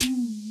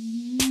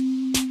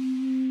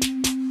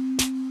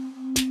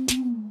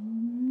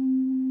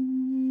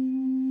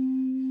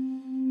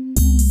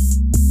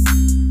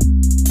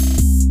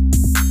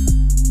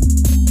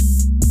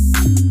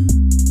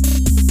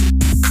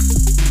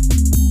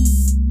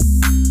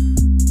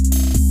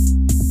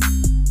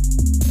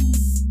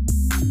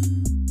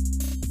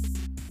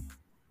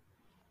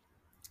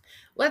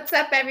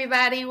What's up,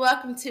 everybody?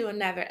 Welcome to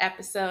another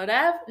episode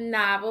of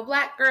Novel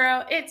Black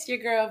Girl. It's your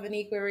girl,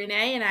 Vaniqua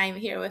Renee, and I'm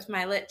here with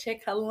my lit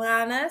chick,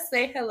 Halana.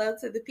 Say hello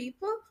to the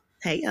people.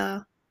 Hey,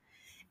 y'all.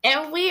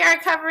 And we are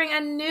covering a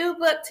new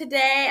book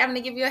today. I'm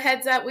going to give you a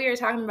heads up. We are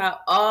talking about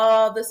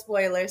all the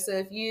spoilers. So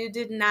if you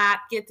did not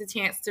get the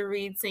chance to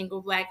read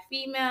Single Black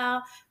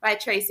Female by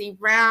Tracy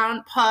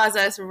Brown, pause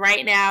us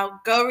right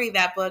now. Go read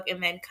that book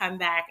and then come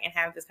back and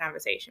have this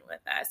conversation with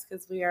us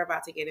because we are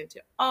about to get into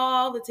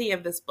all the tea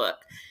of this book.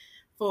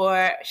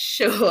 For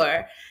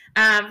sure.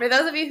 For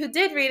those of you who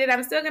did read it,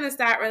 I'm still going to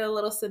start with a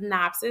little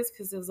synopsis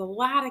because there's a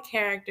lot of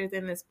characters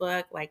in this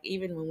book. Like,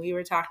 even when we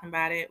were talking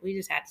about it, we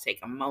just had to take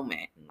a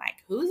moment.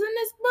 Like, who's in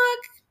this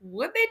book?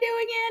 What they do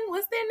again?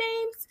 What's their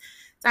names?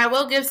 So I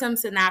will give some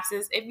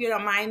synopsis. If you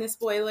don't mind the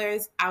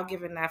spoilers, I'll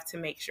give enough to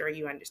make sure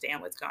you understand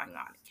what's going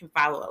on. You can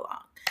follow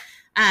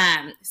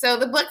along. So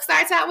the book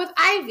starts out with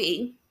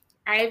Ivy.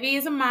 Ivy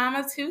is a mom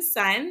of two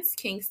sons,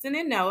 Kingston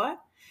and Noah.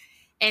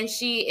 And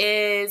she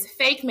is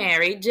fake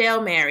married,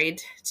 jail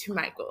married to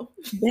Michael.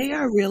 They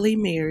are really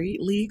married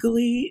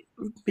legally?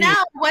 No,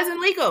 it wasn't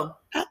legal.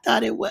 I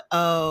thought it was.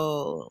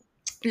 Oh.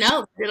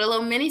 No, did a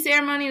little mini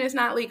ceremony and it's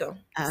not legal.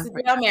 It's a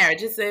jail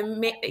marriage. It's a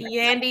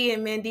Yandy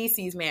and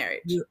Mendice's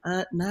marriage.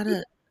 Not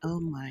a. Oh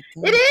my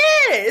God. It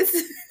is.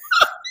 It's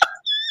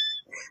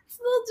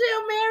a little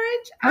jail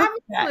marriage.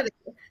 Okay.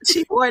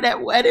 She wore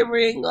that wedding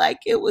ring like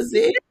it was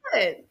it.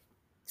 Did.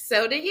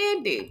 So did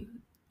Yandy.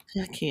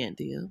 I can't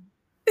deal.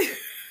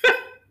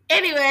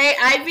 Anyway,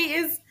 Ivy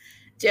is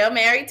jail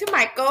married to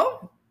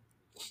Michael,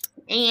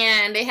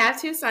 and they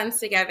have two sons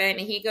together, and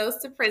he goes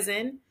to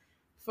prison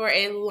for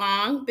a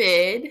long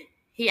bid.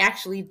 He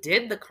actually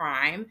did the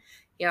crime.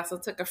 He also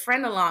took a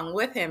friend along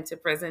with him to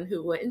prison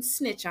who wouldn't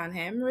snitch on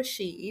him,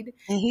 Rashid.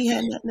 And he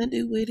had nothing to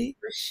do with it?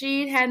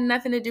 Rashid had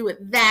nothing to do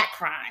with that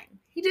crime.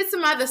 He did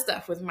some other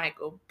stuff with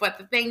Michael, but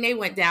the thing they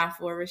went down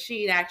for,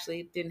 Rashid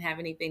actually didn't have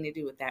anything to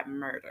do with that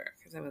murder,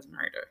 because it was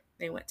murder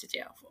they went to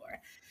jail for.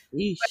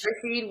 Yeesh. But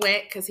Rashid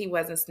went because he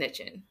wasn't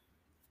snitching.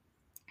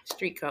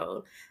 Street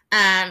code.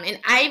 And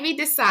Ivy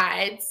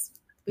decides,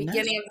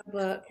 beginning of the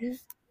book.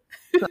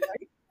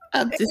 Sorry.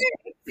 I'm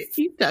just,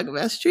 you talking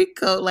about street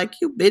code like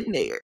you've been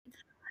there.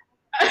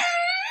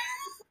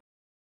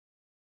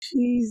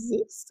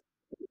 Jesus.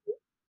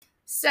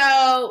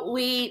 So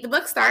the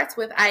book starts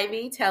with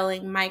Ivy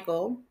telling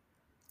Michael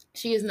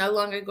she is no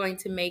longer going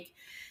to make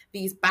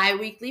these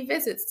bi-weekly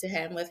visits to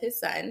him with his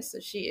son.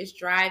 So she is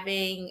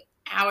driving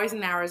hours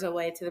and hours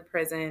away to the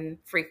prison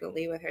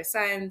frequently with her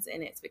sons,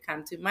 and it's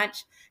become too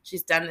much.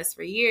 She's done this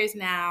for years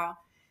now.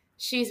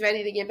 She's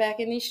ready to get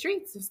back in these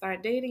streets and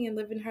start dating and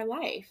living her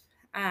life.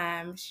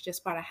 She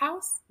just bought a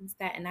house in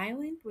Staten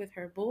Island with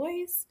her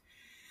boys,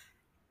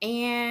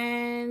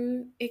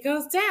 and it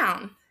goes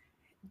down.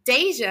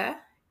 Deja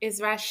is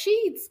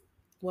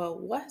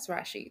was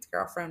Rashid's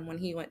girlfriend when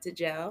he went to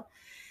jail.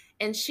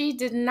 And she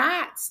did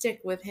not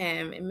stick with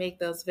him and make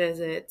those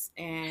visits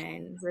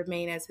and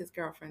remain as his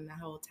girlfriend the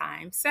whole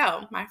time.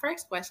 So my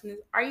first question is,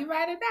 are you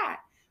ride or die?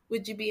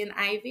 Would you be an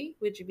Ivy?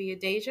 Would you be a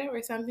Deja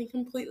or something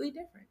completely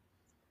different?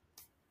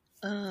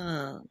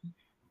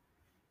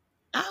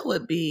 I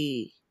would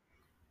be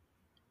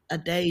a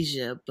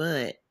Deja,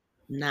 but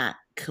not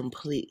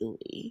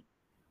completely.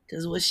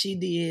 Because what she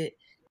did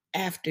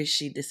after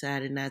she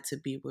decided not to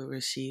be with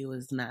Rashid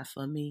was not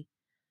for me.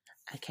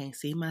 I can't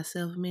see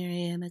myself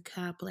marrying a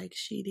cop like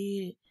she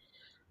did.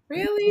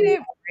 Really? They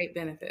have great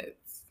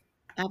benefits.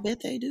 I bet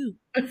they do.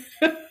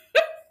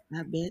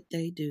 I bet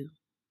they do.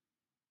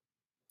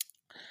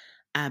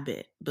 I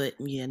bet. But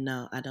yeah,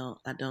 no, I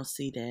don't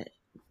see that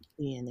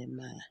being in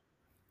my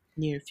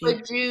near future.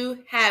 Would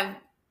you have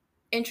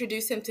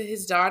introduced him to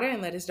his daughter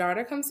and let his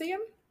daughter come see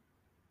him?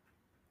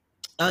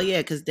 Oh yeah,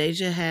 because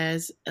Deja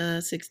has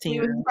 16. He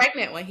was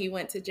pregnant when he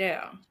went to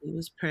jail. She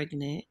was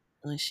pregnant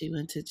when she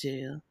went to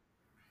jail.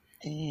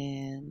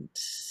 And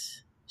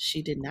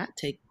she did not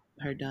take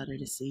her daughter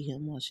to see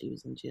him while she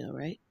was in jail,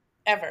 right?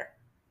 Ever.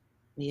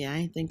 Yeah,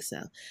 I didn't think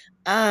so.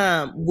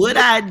 Would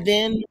I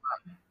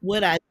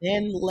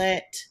then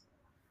let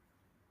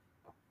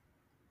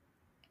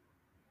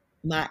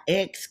my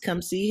ex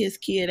come see his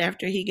kid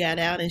after he got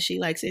out and she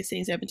like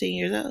 16, 17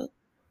 years old?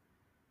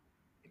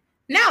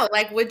 No,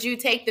 like, would you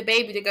take the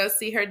baby to go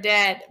see her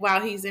dad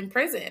while he's in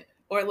prison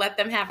or let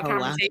them have a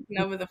conversation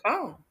over the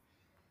phone?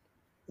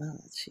 Oh,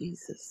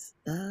 Jesus.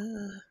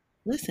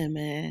 Listen,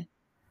 man.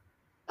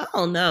 I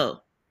don't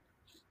know.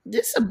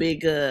 That's a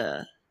big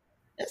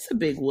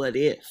what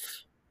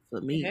if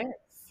for me.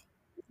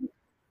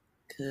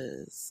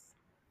 Because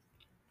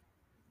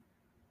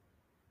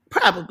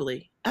I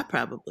probably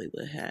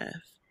would have.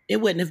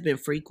 It wouldn't have been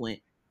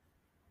frequent.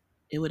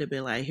 It would have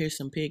been like, here's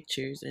some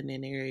pictures, and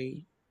then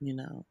every,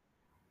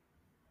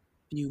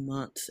 few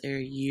months,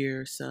 every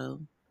year or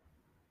so,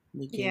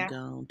 we can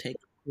go and take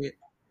a trip.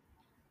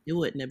 It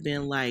wouldn't have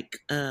been like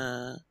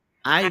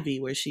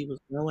Ivy, where she was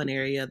going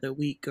every other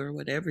week or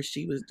whatever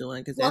she was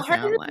doing. Because that's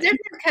how like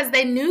different because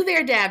they knew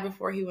their dad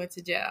before he went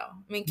to jail.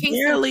 I mean,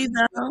 Kingston, barely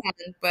though,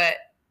 but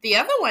the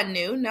other one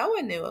knew.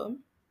 Noah knew him.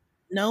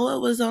 Noah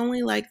was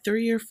only like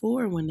 3 or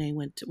 4 when he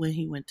went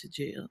to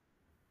jail.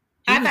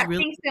 He I was thought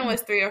really Kingston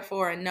was 3 or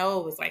 4 and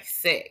Noah was like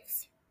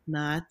 6. No,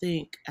 I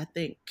think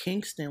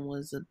Kingston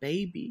was a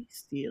baby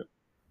still.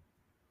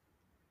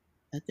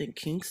 I think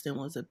Kingston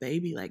was a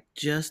baby, like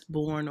just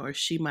born, or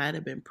she might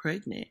have been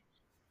pregnant.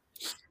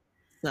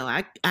 So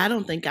I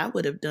don't think I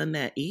would have done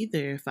that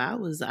either if I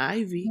was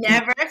Ivy.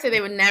 Never. So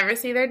they would never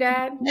see their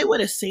dad? They would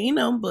have seen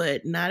him,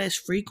 but not as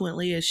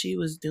frequently as she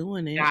was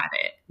doing it. Got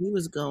it. He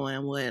was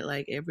going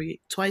like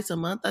twice a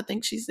month, I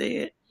think she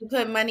said. You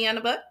put money on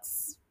the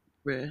books?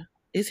 Bruh.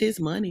 It's his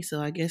money,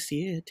 so I guess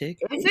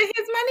technically. Is it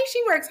his money?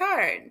 She works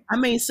hard. I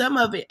mean, some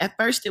of it at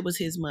first it was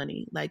his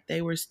money. Like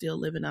they were still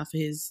living off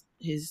his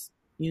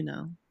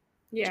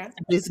Yeah.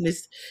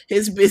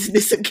 his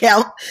business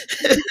account.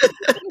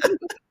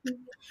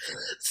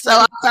 So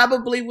I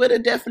probably would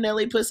have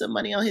definitely put some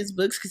money on his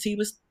books because he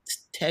was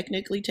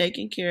technically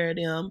taking care of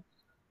them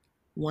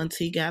once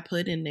he got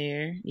put in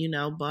there.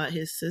 Bought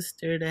his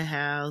sister the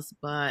house,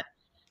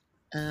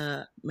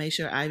 made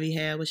sure Ivy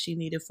had what she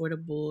needed for the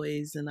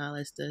boys and all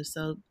that stuff.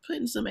 So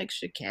putting some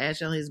extra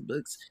cash on his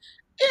books,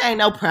 it ain't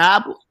no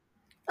problem.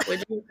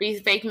 Would you be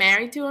fake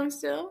married to him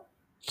still?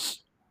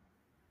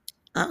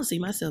 I don't see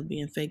myself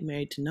being fake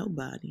married to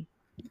nobody,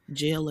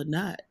 jail or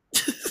not.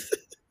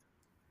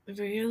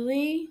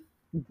 Really?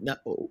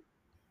 No.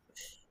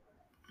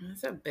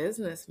 It's a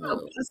business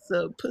move.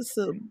 Put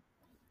some.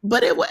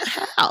 But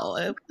how?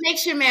 What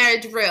makes your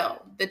marriage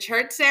real? The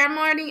church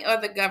ceremony or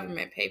the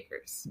government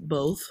papers?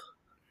 Both.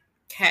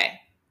 Okay.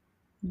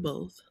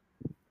 Both.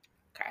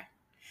 Okay.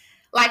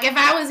 Like if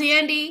I was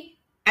Yandy,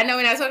 I know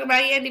we're not talking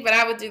about Yandy, but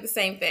I would do the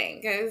same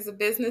thing because it's a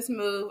business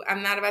move.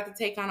 I'm not about to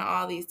take on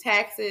all these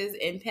taxes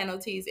and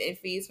penalties and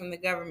fees from the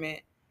government.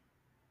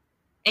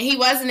 And he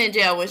wasn't in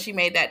jail when she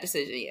made that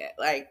decision yet.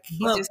 Like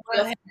he just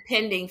still had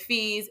pending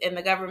fees, and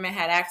the government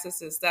had access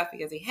to stuff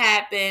because he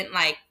had been.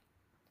 Like,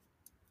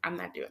 I'm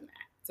not doing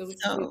that. So we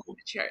can go to the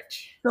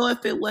church. So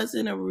if it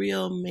wasn't a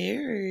real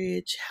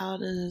marriage, how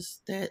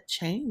does that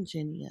change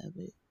any of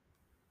it?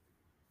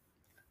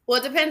 Well,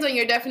 it depends on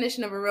your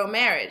definition of a real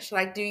marriage.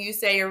 Like, do you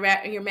say your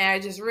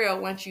marriage is real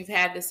once you've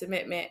had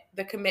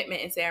the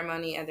commitment and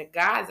ceremony under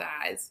God's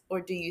eyes? Or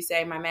do you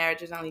say my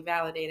marriage is only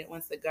validated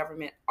once the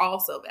government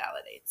also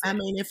validates it? I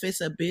mean, if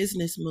it's a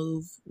business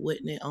move,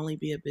 wouldn't it only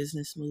be a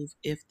business move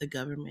if the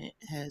government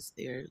has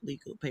their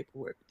legal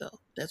paperwork, though?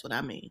 That's what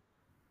I mean.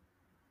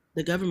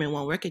 The government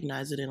won't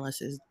recognize it unless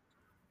it's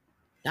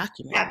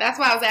documented. Yeah, that's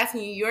why I was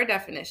asking you your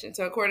definition.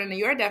 So according to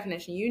your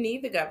definition, you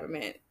need the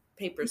government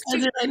papers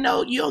too. I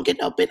know you don't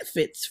get no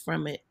benefits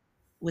from it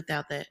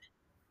without that.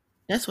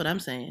 That's what I'm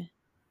saying.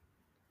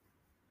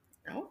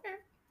 Okay.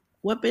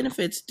 What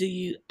benefits do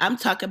you? I'm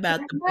talking about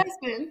the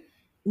husband.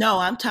 No,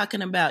 I'm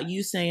talking about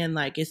you saying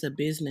like it's a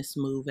business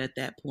move at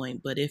that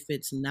point. But if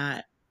it's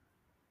not,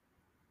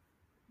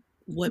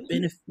 what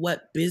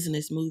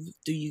business move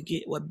do you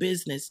get? What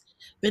business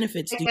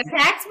benefits do you get?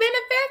 Tax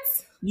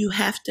benefits? You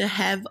have to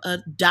have a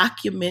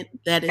document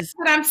that is. That's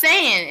what I'm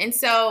saying. And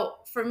so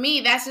for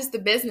me, that's just the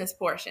business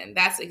portion.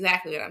 That's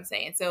exactly what I'm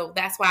saying. So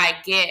that's why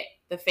I get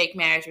the fake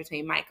marriage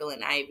between Michael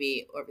and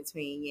Ivy or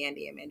between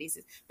Yandy and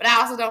Mendice's. But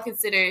I also don't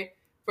consider,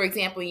 for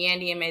example,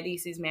 Yandy and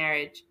Mendice's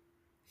marriage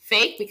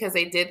fake because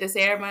they did the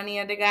ceremony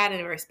under God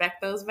and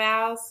respect those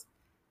vows.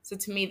 So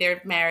to me,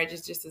 their marriage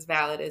is just as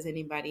valid as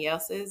anybody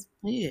else's.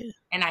 Yeah.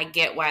 And I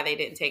get why they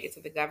didn't take it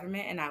to the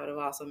government. And I would have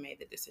also made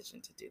the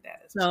decision to do that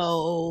as well.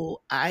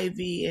 So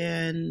Ivy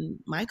and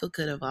Michael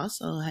could have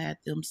also had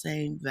them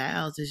same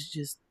vows. It's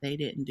just they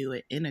didn't do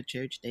it in a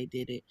church. They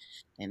did it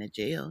in a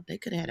jail. They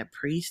could have had a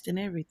priest and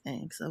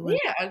everything. So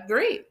yeah,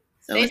 agreed.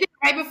 So they did it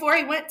right before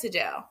he went to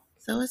jail.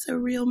 So it's a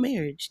real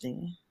marriage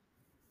then.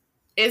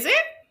 Is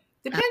it?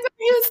 Depends on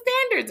whose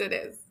standards it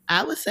is.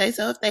 I would say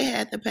so. If they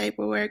had the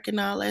paperwork and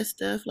all that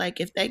stuff, like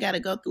if they got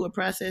to go through a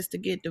process to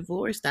get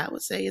divorced, I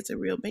would say it's a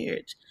real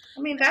marriage.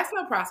 I mean, that's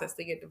no process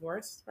to get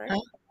divorced, right?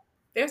 Huh?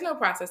 There's no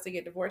process to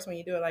get divorced when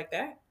you do it like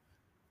that.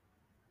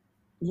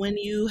 When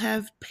you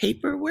have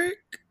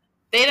paperwork?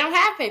 They don't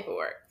have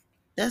paperwork.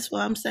 That's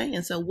what I'm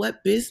saying. So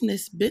what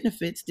business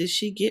benefits did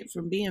she get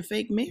from being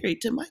fake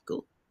married to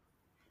Michael?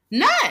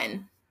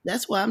 None.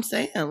 That's what I'm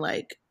saying.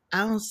 Like,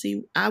 I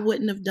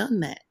wouldn't have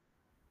done that.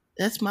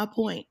 That's my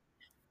point.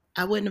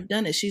 I wouldn't have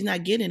done it. She's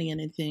not getting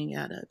anything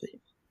out of it.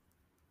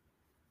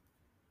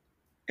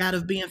 Out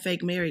of being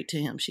fake married to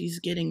him. She's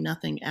getting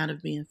nothing out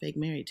of being fake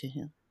married to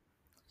him.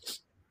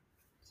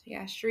 She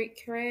got street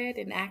cred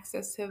and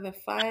access to the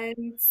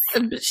funds.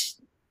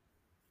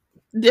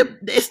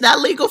 It's not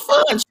legal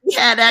funds. She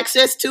had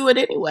access to it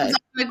anyway. She's on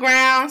the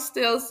ground,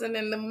 still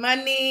sending the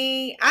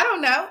money. I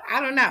don't know.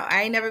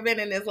 I ain't never been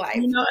in this life.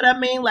 You know what I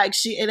mean? Like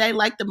it ain't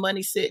like the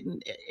money sitting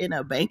in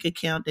a bank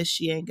account that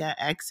she ain't got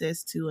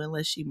access to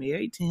unless she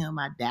married to him.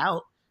 I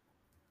doubt.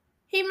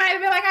 He might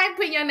have been like, I ain't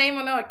put your name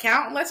on no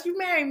account unless you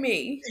marry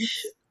me.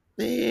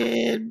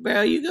 Man,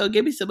 bro, you go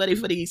give me some money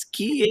for these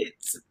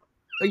kids.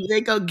 Or you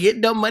ain't gonna get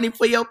no money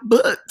for your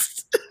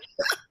books.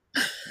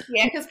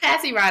 Yeah, because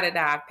Patsy ride or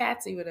die.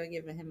 Patsy would have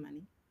given him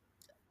money.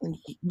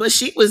 But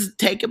she was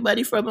taking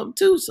money from him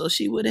too, so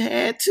she would have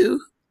had to.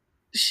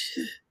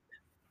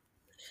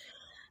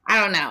 I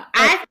don't know.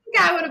 I think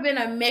I would have been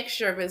a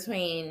mixture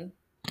between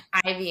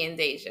Ivy and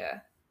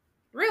Deja.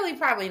 Really,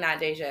 probably not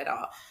Deja at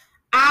all.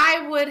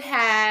 I would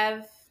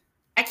have.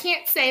 I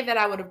can't say that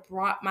I would have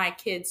brought my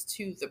kids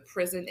to the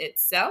prison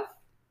itself.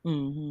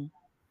 Mm-hmm.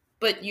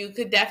 But you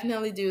could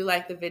definitely do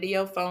like the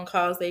video phone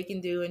calls they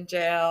can do in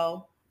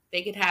jail.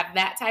 They could have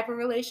that type of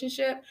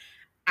relationship.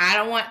 I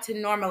don't want to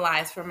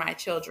normalize for my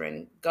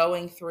children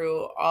going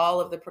through all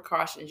of the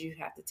precautions you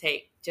have to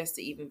take just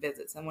to even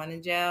visit someone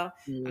in jail.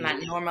 Yeah. I'm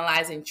not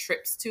normalizing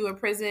trips to a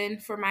prison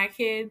for my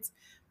kids,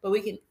 but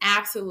we can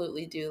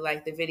absolutely do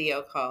like the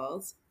video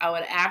calls. I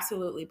would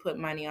absolutely put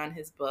money on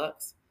his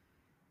books.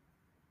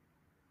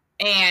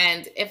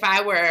 And if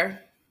I were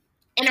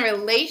in a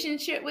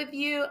relationship with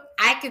you,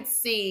 I could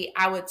see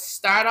I would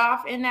start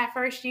off in that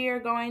first year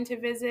going to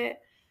visit.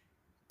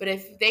 But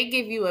if they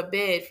give you a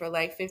bid for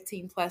like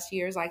 15 plus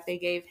years like they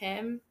gave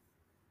him,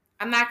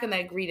 I'm not going to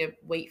agree to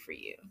wait for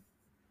you.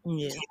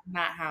 Yeah. That's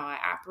not how I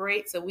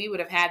operate. So we would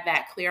have had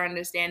that clear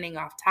understanding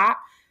off top.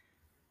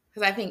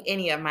 Because I think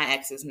any of my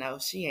exes know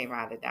she ain't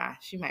ride or die.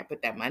 She might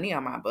put that money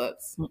on my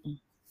books. Mm-mm.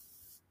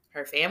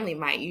 Her family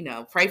might,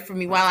 pray for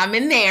me while I'm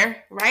in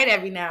there, right?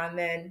 Every now and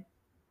then.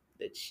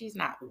 But she's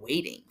not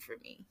waiting for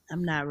me.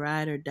 I'm not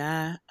ride or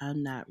die.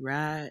 I'm not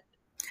ride.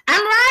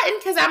 I'm riding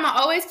because I'm going to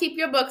always keep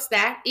your book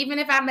stacked. Even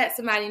if I met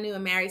somebody new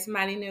and married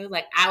somebody new,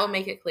 like I will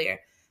make it clear.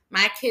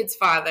 My kid's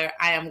father,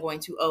 I am going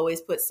to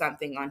always put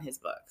something on his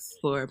books.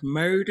 For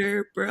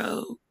murder,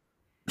 bro.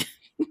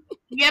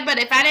 Yeah, but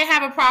if I didn't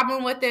have a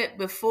problem with it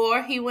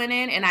before he went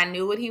in and I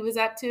knew what he was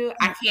up to,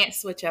 I can't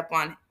switch up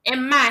on,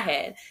 in my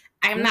head,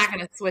 I'm not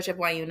going to switch up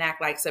on you and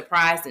act like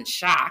surprised and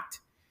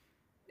shocked.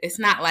 It's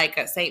not like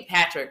a St.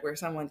 Patrick where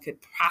someone could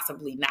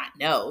possibly not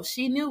know.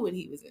 She knew what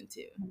he was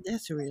into.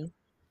 That's real.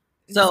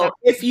 So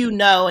if you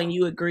know and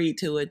you agree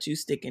to it, you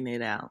sticking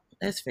it out.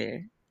 That's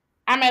fair.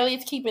 I'm at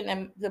least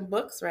keeping the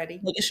books ready.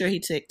 Making sure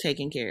he's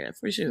taken care of,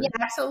 for sure. Yeah,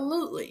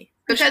 absolutely.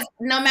 Because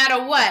no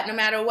matter what, no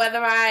matter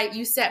whether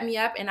you set me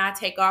up and I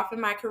take off in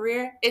my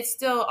career, it's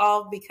still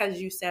all because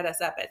you set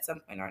us up at some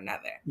point or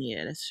another.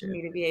 Yeah, that's true. For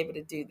me to be able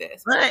to do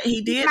this. But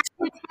he did.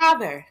 My kid's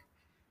father.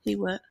 He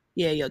what?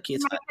 Yeah, your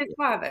kid's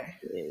father.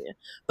 Yeah.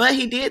 But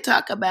he did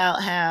talk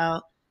about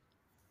how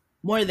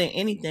more than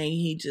anything,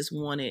 he just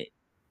wanted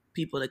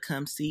people to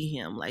come see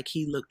him. Like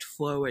he looked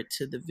forward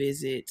to the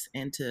visits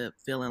and to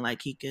feeling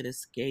like he could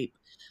escape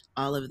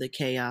all of the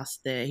chaos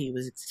that he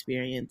was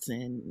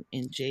experiencing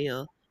in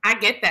jail. I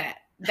get that.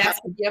 That's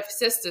what your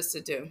sisters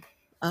to do.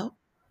 Oh,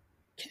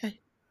 okay.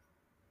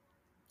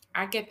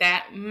 I get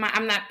that.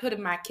 I'm not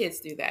putting my kids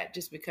through that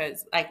just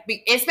because,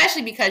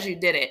 especially because you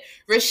did it.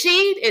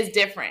 Rashid is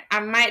different. I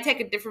might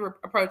take a different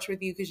approach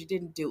with you because you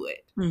didn't do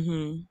it.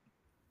 Mm-hmm.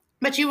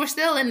 But you were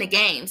still in the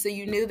game, so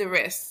you knew the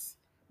risks.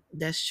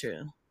 That's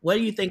true. What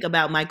do you think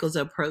about Michael's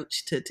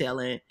approach to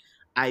telling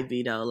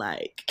Ivy, though?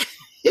 Like,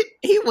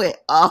 he went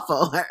off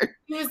on her.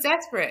 He was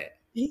desperate.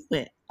 He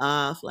went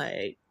off,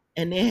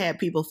 and then had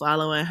people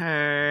following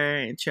her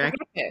and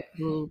tracking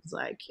moves.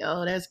 Like,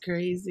 yo, that's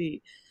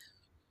crazy.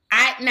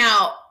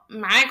 Now,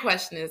 my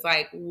question is,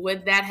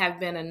 would that have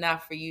been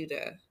enough for you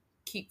to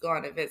keep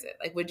going to visit?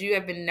 Would you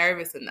have been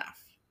nervous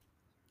enough?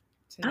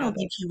 I don't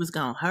think he was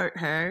going to hurt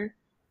her.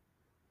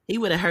 He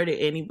would have hurted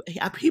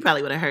he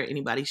probably would have hurt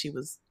anybody she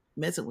was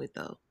messing with,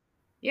 though.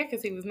 Yeah,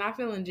 because he was not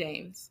feeling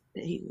James.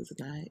 He was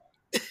not.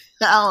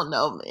 I don't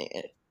know,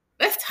 man.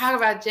 Let's talk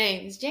about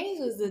James. James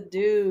was the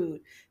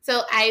dude.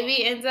 So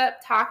Ivy ends up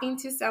talking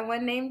to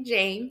someone named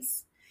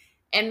James.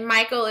 And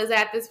Michael is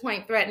at this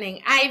point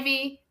threatening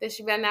Ivy that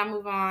she better not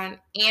move on.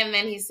 And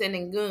then he's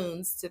sending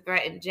goons to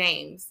threaten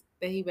James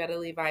that he better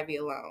leave Ivy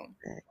alone.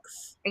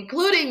 Thanks.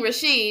 Including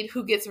Rashid,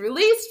 who gets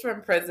released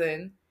from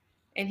prison.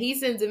 And he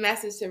sends a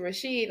message to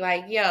Rashid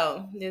like,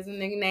 yo, there's a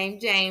nigga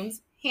named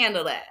James.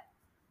 Handle that.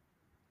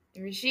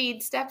 And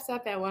Rashid steps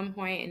up at one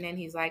point and then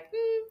he's like,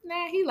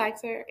 nah, he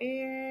likes her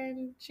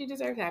and she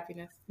deserves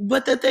happiness.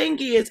 But the thing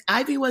is,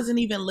 Ivy wasn't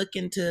even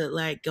looking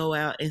to go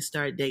out and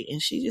start dating.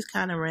 She just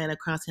kind of ran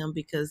across him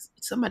because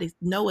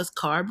Noah's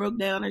car broke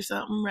down or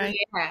something, right?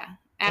 Yeah,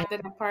 after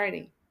the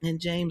party. And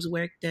James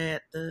worked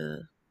at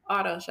the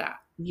auto shop.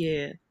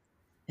 Yeah.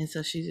 And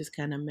so she just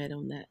kind of met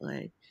him that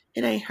way.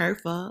 It ain't her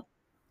fault.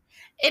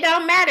 It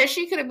don't matter.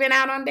 She could have been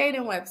out on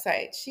dating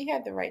websites. She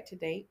had the right to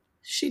date.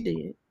 She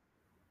did.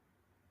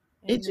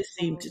 It just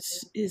seemed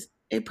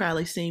it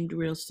probably seemed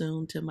real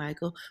soon to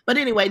Michael. But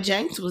anyway,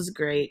 James was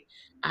great.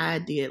 I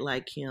did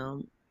like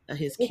him.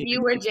 If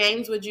you were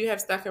James, would you have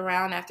stuck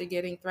around after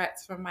getting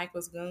threats from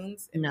Michael's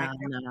goons? Nah,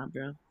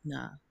 bro.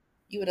 Nah.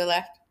 You would have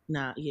left?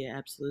 Nah, yeah,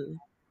 absolutely.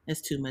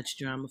 That's too much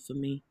drama for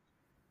me.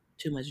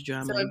 Too much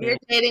drama. So if you're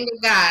dating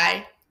a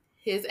guy,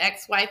 his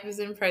ex-wife is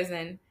in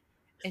prison,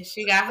 and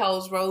she got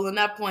hoes rolling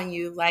up on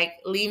you, like,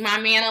 leave my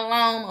man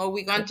alone or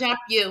we gonna jump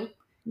you.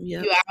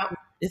 Yep. You out?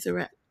 It's a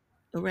wrap.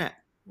 A wrap.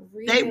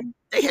 Really?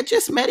 They had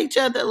just met each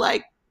other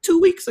 2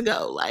 weeks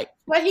ago.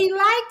 But he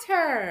liked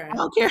her. I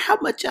don't care how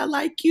much I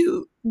like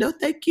you. No,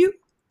 thank you.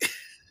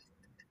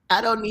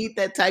 I don't need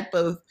that type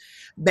of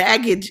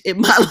baggage in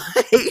my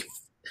life.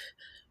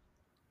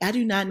 I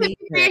do not need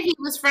that. He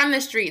was from the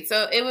street,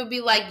 so it would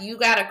be like you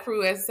got a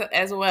crew as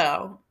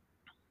well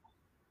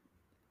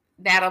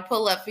that'll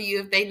pull up for you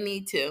if they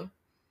need to.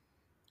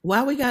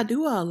 Why we gotta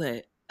do all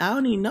that? I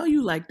don't even know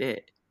you like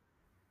that.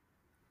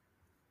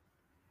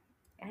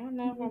 I don't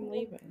know if I'm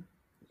leaving.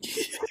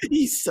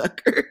 You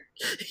sucker.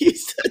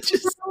 He's such a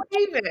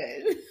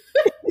leaving.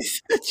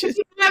 He's such a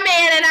my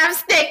man and I'm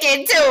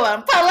sticking to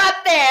him. Pull up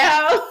there,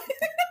 ho.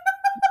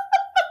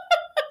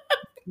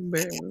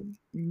 man.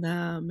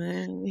 Nah,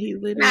 man. He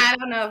literally I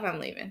don't know if I'm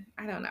leaving.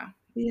 I don't know.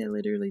 He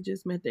literally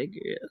just met that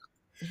girl.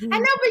 I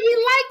know, but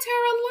you liked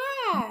her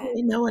a lot. I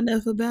didn't know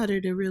enough about her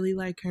to really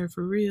like her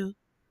for real.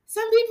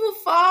 Some people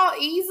fall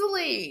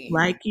easily.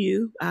 Like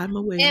you, I'm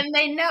aware. And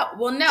they know.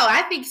 Well, no,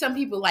 I think some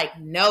people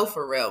know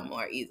for real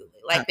more easily.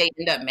 Like they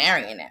end up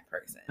marrying that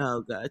person.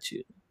 Oh, got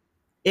you.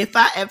 If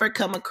I ever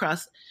come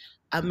across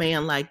a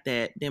man like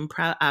that, then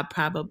I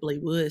probably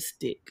would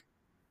stick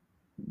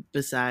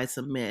beside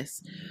some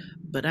mess.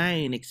 But I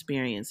ain't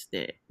experienced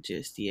that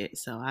just yet,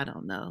 so I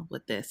don't know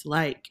what that's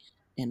like.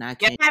 And I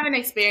haven't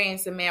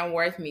experienced a man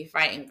worth me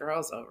fighting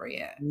girls over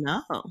yet.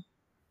 No,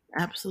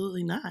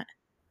 absolutely not.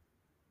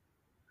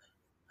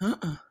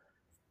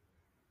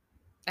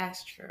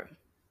 That's true.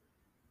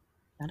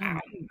 I don't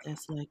know what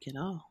that's like at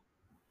all.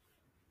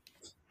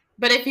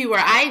 But if you were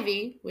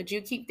Ivy, would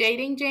you keep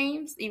dating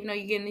James, even though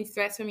you're getting these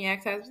threats from your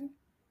ex-husband?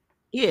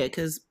 Yeah,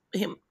 because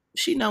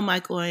she know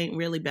Michael ain't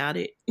really about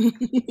it.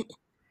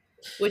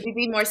 Would you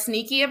be more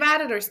sneaky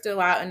about it or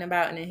still out and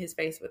about and in his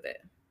face with it?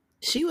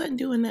 She wasn't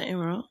doing nothing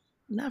wrong.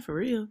 Not for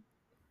real.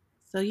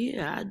 So,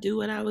 yeah, I do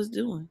what I was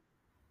doing.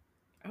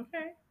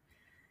 Okay.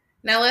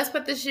 Now, let's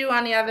put the shoe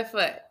on the other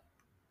foot.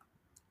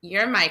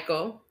 You're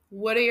Michael.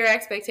 What are your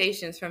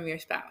expectations from your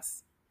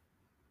spouse?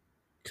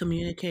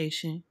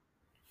 Communication.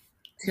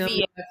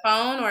 Via the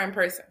phone or in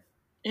person?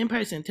 In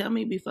person. Tell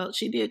me before.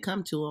 She did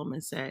come to him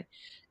and say,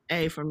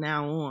 hey, from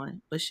now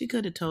on. But she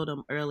could have told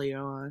him earlier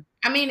on.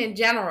 I mean, in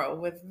general,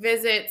 with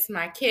visits,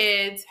 my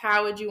kids,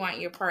 how would you want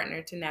your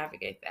partner to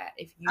navigate that?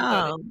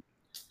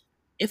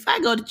 If I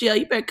go to jail,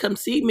 you better come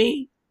see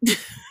me.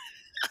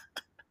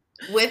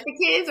 With the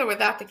kids or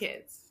without the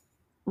kids?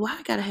 Why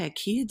I gotta have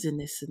kids in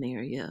this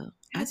scenario?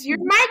 Because you're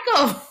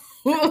Michael.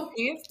 You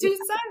have 2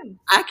 sons.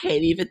 I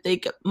can't even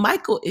think.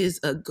 Michael is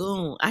a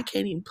goon. I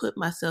can't even put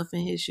myself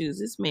in his shoes.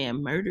 This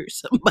man murdered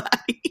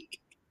somebody.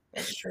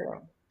 That's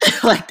true.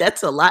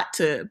 That's a lot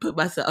to put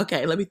myself.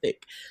 Okay, let me think.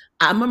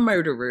 I'm a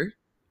murderer,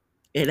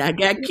 and I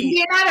got kids.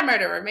 You're not a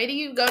murderer. Maybe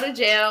you go to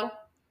jail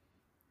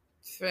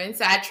for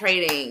inside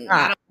trading.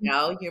 I don't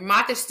know. You're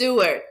Martha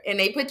Stewart, and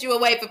they put you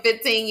away for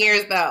 15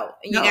 years, though.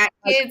 And you got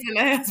kids and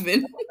a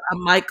husband.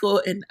 I'm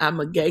Michael, and I'm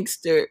a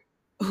gangster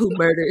who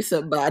murdered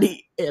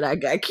somebody, and I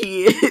got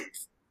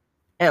kids.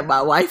 And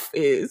my wife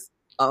is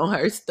on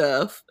her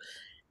stuff,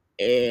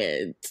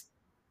 and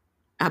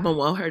I'm going to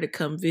want her to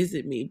come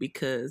visit me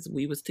because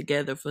we was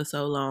together for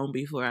so long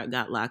before I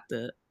got locked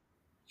up.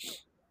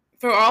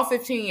 For all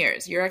 15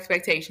 years, your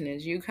expectation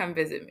is you come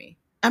visit me.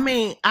 I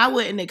mean, I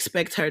wouldn't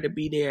expect her to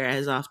be there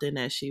as often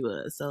as she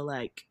was. So,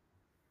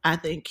 I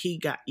think he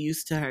got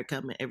used to her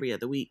coming every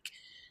other week.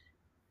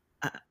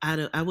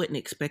 I wouldn't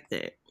expect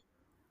that.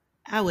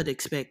 I would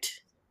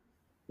expect,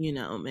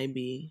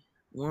 maybe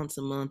once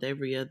a month,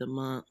 every other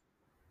month,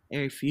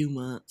 every few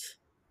months.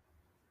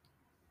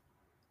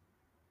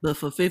 But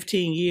for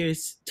 15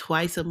 years,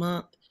 twice a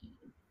month,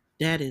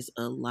 that is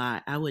a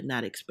lot. I would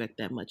not expect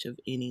that much of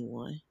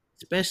anyone,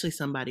 especially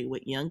somebody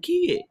with young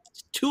kids,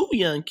 2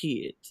 young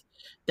kids.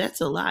 That's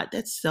a lot.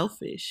 That's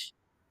selfish.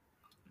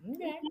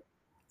 Okay.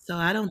 So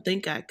I don't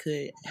think I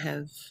could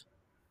have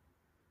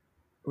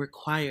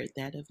required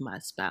that of my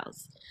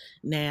spouse.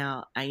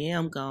 Now, I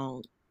am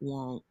going to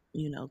want,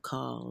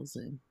 calls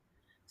and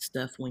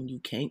stuff when you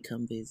can't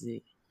come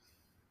visit.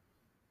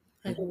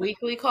 Like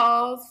weekly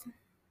calls?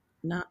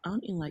 No, I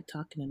don't even like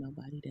talking to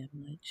nobody that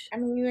much. I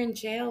mean, you're in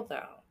jail,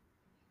 though.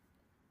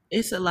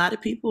 It's a lot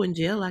of people in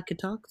jail I could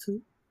talk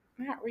to.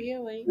 Not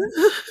really.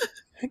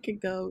 I could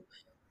go.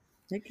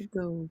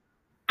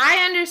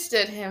 I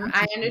understood him.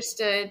 I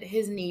understood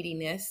his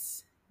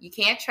neediness. You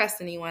can't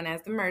trust anyone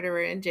as the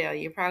murderer in jail.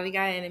 You probably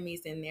got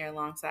enemies in there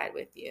alongside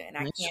with you. And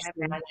I can't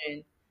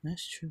imagine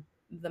that's true.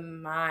 The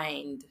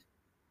mind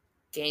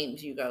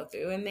games you go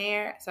through in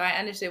there. So I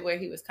understood where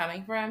he was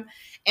coming from.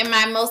 In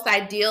my most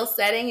ideal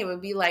setting, it would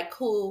be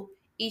cool,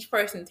 each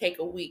person take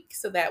a week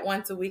so that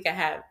once a week I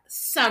have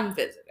some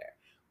visitor.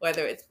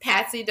 Whether it's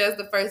Patsy does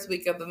the first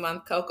week of the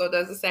month, Coco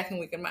does the second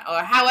week of the month,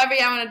 or however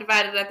y'all want to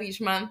divide it up each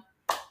month.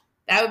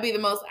 That would be the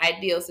most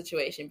ideal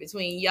situation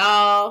between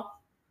y'all,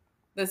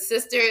 the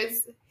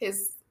sisters,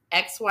 his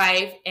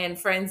ex-wife, and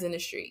friends in the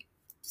street.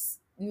 Just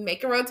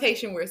make a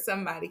rotation where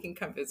somebody can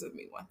come visit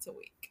me once a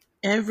week.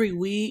 Every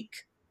week?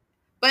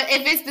 But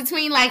if it's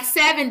between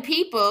 7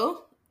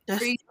 people,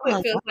 for you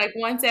it feels like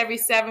once every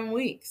 7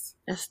 weeks.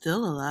 That's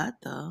still a lot,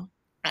 though.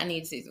 I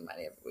need to see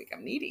somebody every week.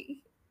 I'm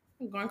needy.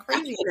 I'm going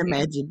crazy. I can't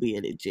imagine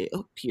being in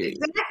jail, period.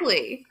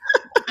 Exactly.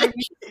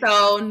 You're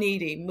so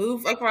needy.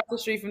 Move across the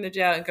street from the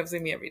jail and come see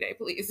me every day,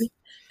 please.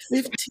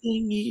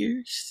 15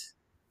 years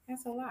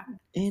That's a lot.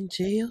 in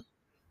jail.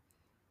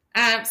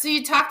 So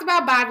you talked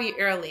about Bobby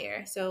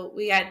earlier. So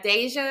we got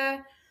Deja,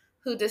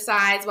 who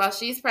decides while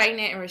she's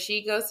pregnant and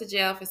Rashid goes to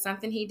jail for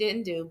something he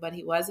didn't do, but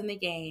he was in the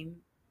game.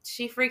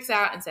 She freaks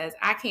out and says,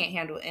 I can't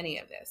handle any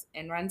of this,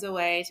 and runs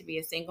away to be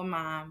a single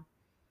mom.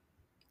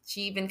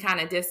 She even kind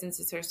of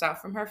distances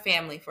herself from her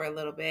family for a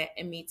little bit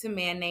and meets a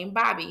man named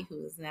Bobby,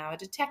 who is now a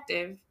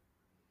detective,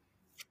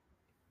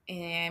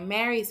 and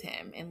marries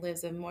him and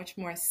lives a much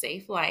more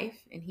safe life.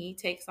 And he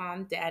takes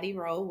on daddy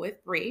role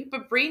with Bree.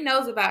 But Bree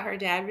knows about her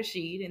dad,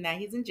 Rashid, and that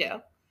he's in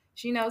jail.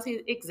 She knows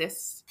he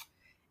exists,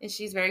 and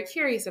she's very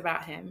curious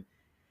about him.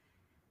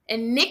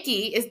 And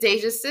Nikki is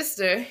Deja's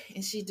sister,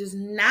 and she does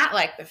not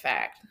like the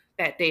fact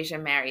that Deja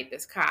married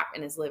this cop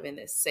and is living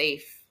this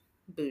safe,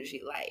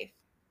 bougie life.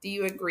 Do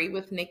you agree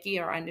with Nikki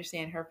or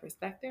understand her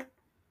perspective?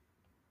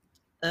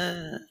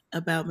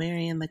 About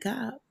marrying the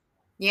cop.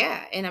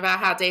 Yeah, and about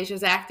how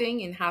Deja's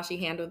acting and how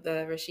she handled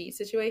the Rashid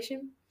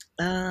situation.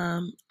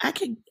 I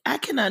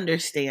can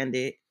understand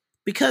it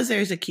because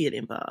there's a kid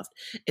involved.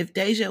 If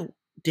Deja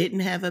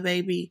didn't have a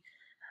baby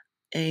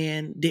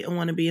and didn't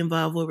want to be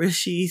involved with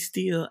Rashid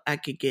still, I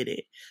could get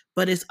it.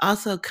 But it's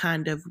also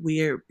kind of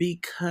weird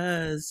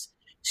because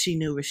she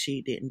knew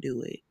Rashid didn't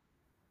do it.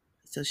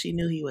 So she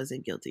knew he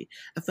wasn't guilty.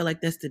 I feel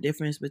like that's the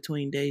difference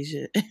between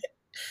Deja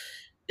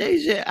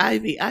and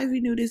Ivy.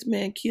 Ivy knew this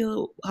man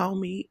killed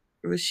homie.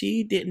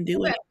 Rashid didn't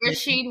do it.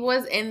 Rashid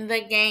was in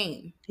the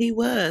game. He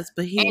was,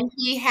 but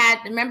he had,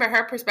 remember,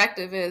 her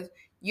perspective is,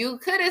 you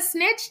could have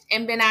snitched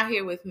and been out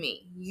here with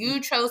me.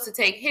 You chose to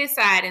take his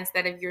side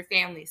instead of your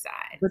family's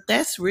side. But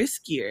that's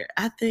riskier.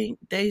 I think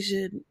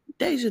Deja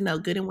know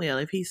good and well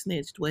if he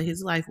snitched what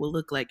his life will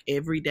look like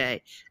every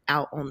day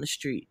out on the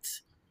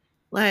streets.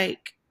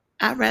 Like,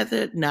 I'd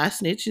rather not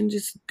snitch and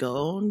just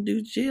go and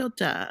do jail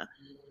time.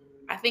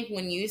 I think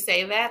when you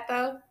say that,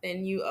 though,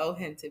 then you owe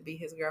him to be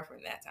his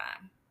girlfriend that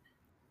time.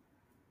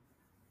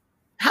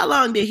 How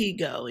long did he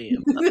go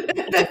in?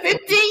 15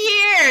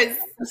 years.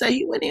 So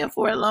he went in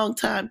for a long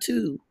time,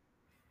 too.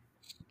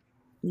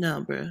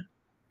 No, bro.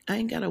 I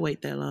ain't got to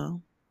wait that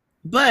long.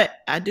 But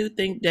I do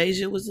think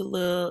Deja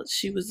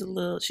she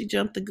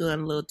jumped the gun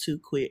a little too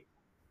quick.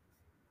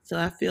 So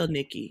I feel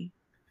Nikki.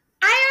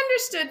 I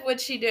understood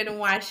what she did and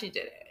why she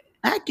did it.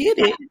 I get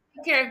it.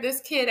 Take care of this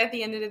kid at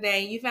the end of the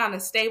day. You found a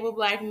stable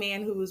black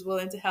man who was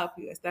willing to help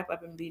you and step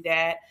up and be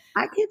dad.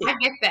 I get it. I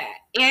get that.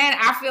 And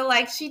I feel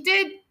like she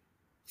did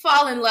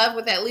fall in love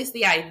with at least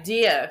the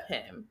idea of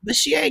him. But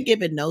she ain't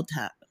giving no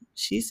time.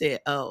 She said,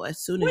 oh, as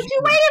soon as what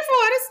you waiting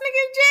for? This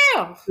nigga in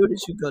jail. As soon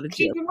as you go to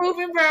jail. Keep it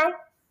moving, bro.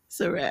 It's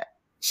a wrap.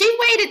 She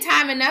waited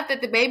time enough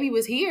that the baby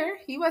was here.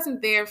 He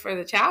wasn't there for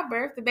the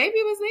childbirth. The baby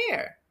was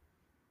there.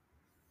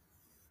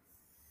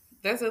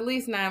 That's at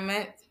least 9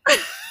 months.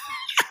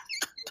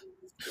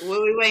 What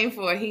are we waiting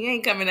for? He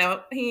ain't coming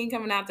out. He ain't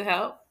coming out to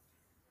help.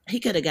 He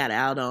could have got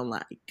out on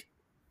like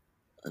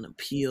an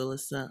appeal or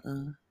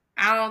something.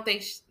 I don't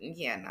think.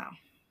 No.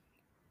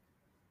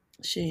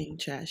 She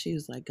ain't tried. She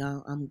was like,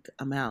 oh,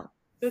 I'm out.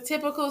 The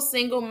typical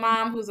single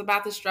mom who's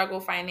about to struggle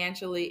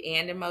financially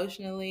and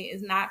emotionally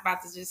is not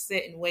about to just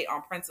sit and wait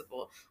on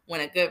principle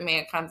when a good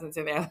man comes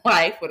into their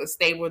life with a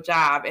stable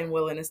job and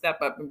willing to step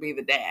up and be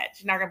the dad.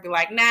 She's not gonna be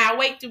like, nah,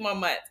 wait 2 more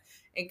months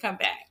and come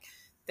back.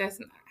 That's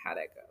not how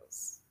that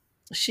goes.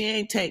 She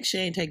ain't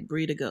take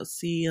Bree to go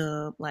see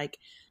him. Like,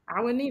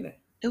 I wouldn't either.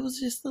 It was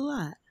just a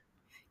lot.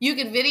 You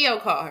could video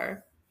call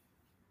her.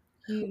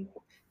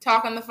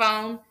 Talk on the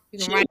phone. You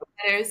can write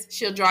letters.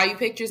 She'll draw you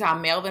pictures. I'll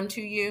mail them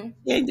to you.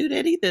 You ain't do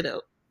that either,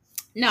 though.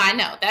 No, I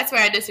know. That's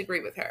where I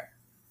disagree with her.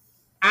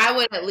 I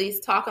would at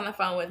least talk on the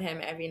phone with him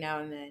every now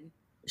and then.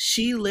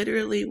 She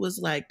literally was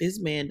like,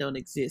 this man don't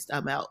exist.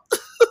 I'm out.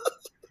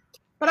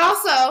 But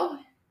also,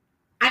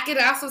 I could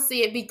also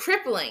see it be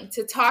crippling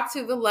to talk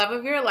to the love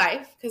of your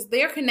life because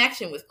their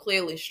connection was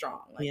clearly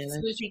strong. Like, as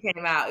soon as she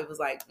came out, it was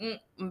like,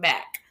 I'm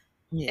back.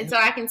 Yeah. And so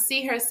I can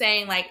see her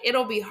saying, like,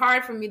 it'll be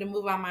hard for me to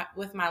move on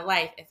with my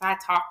life if I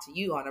talk to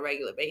you on a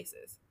regular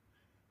basis.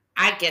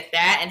 I get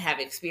that and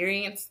have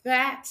experienced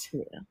that.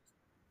 Yeah.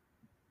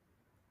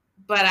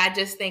 But I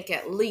just think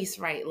at least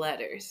write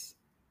letters.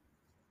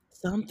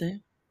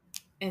 Something.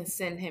 And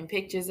send him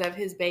pictures of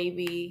his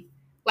baby.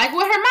 Like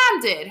what her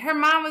mom did. Her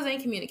mom was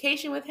in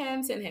communication with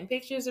him, sent him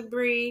pictures of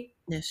Bree.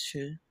 That's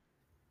true.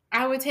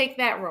 I would take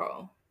that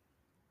role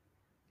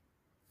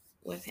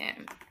with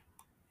him.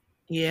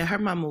 Yeah, her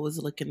mama was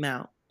looking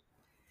out.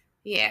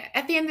 Yeah,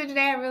 at the end of the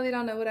day, I really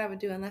don't know what I would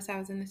do unless I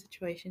was in the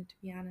situation, to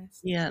be honest.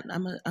 Yeah,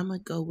 I'm gonna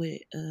go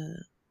with.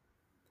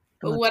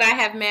 But would I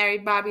have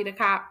married Bobby the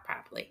cop?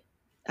 Probably.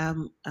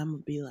 I'm gonna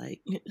be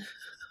like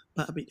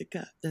Bobby the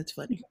cop. That's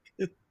funny.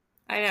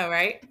 I know,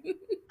 right?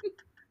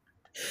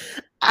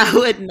 I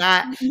would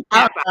not.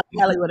 I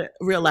probably would have.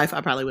 Real life,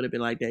 I probably would have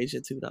been like Deja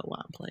too, though.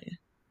 While I'm playing,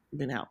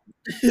 been out.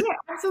 Yeah,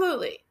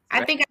 absolutely.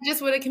 Right. I think I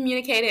just would have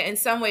communicated in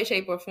some way,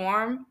 shape, or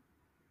form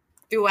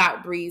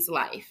throughout Bree's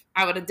life.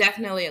 I would have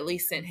definitely at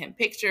least sent him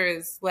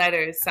pictures,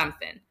 letters,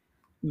 something.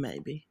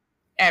 Maybe.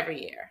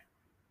 Every year.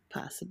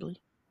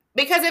 Possibly.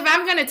 Because if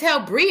I'm going to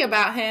tell Bree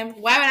about him,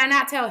 why would I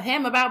not tell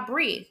him about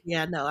Bree?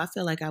 Yeah, no, I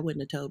feel like I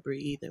wouldn't have told Bree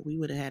either. We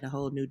would have had a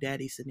whole new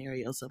daddy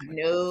scenario somewhere.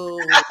 No.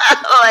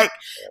 Like,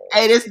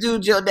 hey, this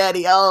dude your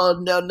daddy. Oh,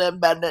 know nothing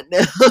about nothing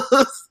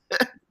else.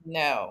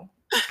 No.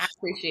 I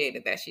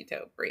appreciated that she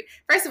told Bree.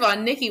 First of all,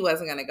 Nikki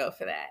wasn't going to go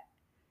for that.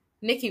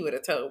 Nikki would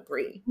have told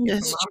Bree.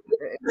 That's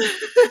true.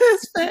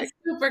 That's fact.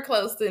 Super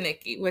close to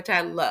Nikki, which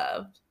I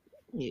loved.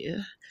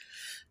 Yeah.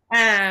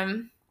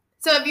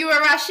 So if you were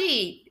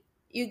Rashid,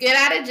 you get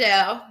out of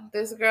jail.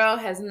 This girl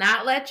has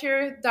not let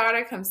your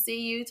daughter come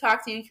see you,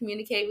 talk to you,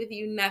 communicate with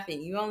you,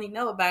 nothing. You only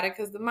know about it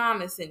because the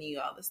mom is sending you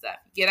all the stuff.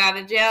 You get out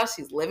of jail.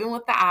 She's living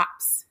with the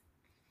ops.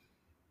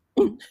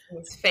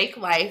 It's fake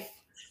life.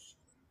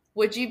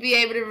 Would you be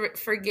able to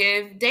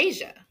forgive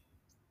Deja?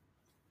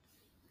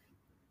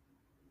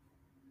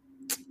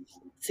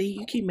 See,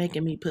 you keep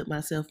making me put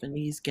myself in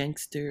these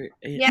gangster.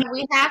 Yeah,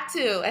 we have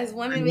to. As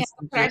women, we have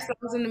to put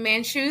ourselves in the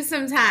man's shoes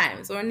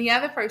sometimes, or in the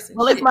other person's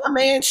Well, shoes. if my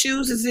man's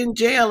shoes is in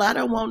jail, I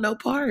don't want no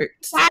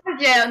parts. Out of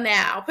jail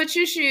now. Put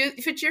your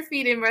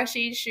feet in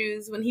Rashid's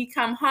shoes when he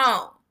come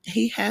home.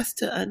 He has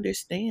to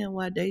understand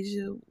why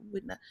Deja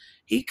would not.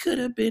 He could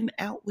have been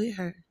out with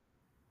her.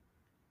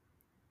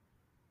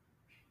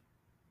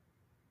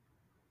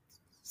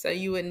 So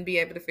you wouldn't be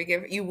able to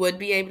forgive her? You would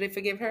be able to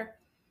forgive her?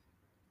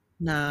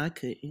 Nah, I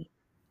couldn't.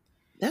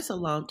 That's a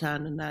long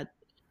time to not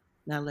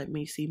let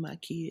me see my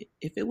kid.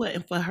 If it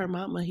wasn't for her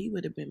mama, he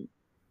would have been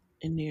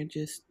in there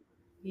just.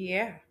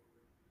 Yeah.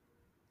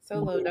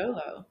 Solo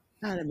dolo.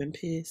 I'd have been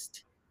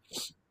pissed.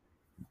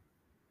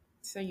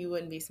 So you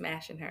wouldn't be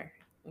smashing her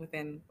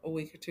within a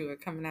week or two of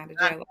coming out of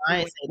jail? I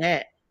didn't say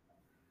that.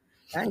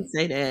 I didn't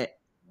say that.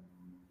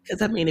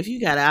 Because, I mean, if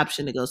you got an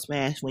option to go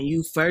smash when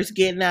you first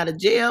getting out of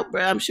jail,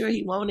 bro, I'm sure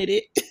he wanted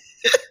it.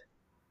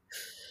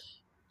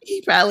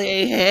 He probably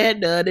ain't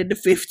had none in the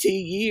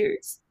 15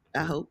 years.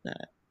 I hope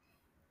not.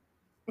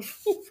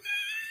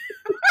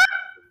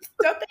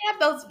 Don't they have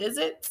those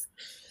visits?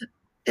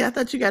 Yeah, I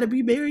thought you got to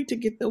be married to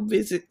get those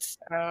visits.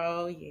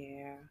 Oh,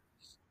 yeah.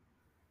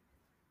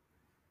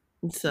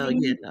 And so,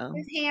 you know.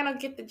 His hand will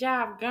get the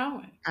job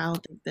going. I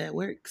don't think that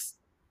works.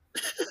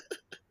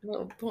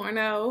 Little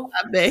porno.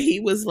 I bet he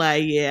was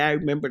like, yeah, I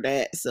remember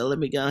that. So let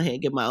me go ahead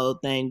and get my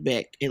old thing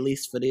back, at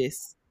least for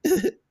this.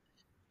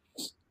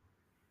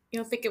 You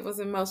don't think it was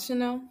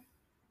emotional?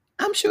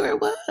 I'm sure it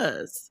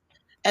was.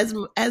 As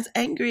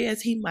angry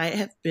as he might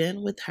have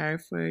been with her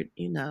for,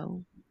 you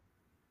know,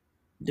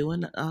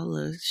 doing all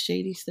the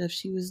shady stuff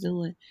she was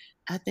doing,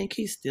 I think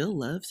he still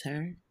loves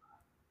her.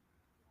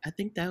 I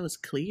think that was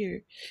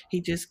clear. He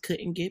just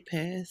couldn't get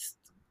past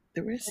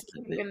the rest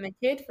of it. Keeping the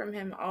kid from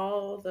him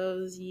all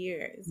those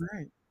years.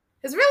 Right.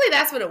 Because really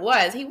that's what it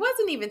was. He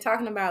wasn't even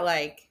talking about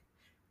like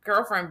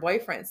girlfriend,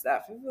 boyfriend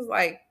stuff. It was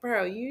like,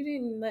 bro, you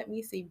didn't let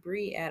me see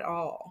Bree at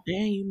all.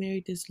 Damn, you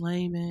married this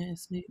lame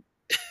ass nigga.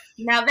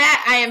 Now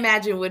that I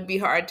imagine would be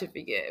hard to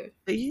forgive.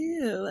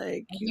 Yeah,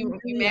 like you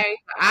married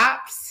for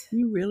ops.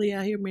 You really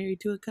out here married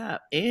to a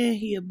cop, and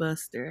he a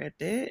buster at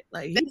that.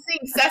 Like that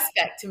seems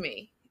suspect to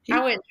me.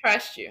 I wouldn't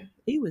trust you.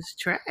 He was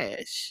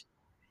trash.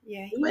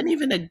 Yeah, he wasn't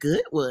even a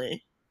good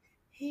one.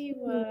 He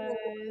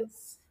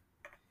was.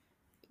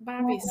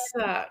 Bobby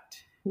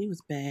sucked. He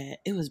was bad.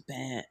 It was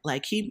bad.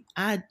 Like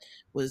I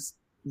was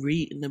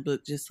reading the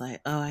book just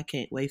like, oh, I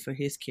can't wait for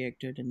his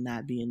character to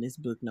not be in this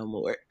book no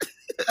more.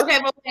 Okay,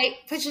 but wait,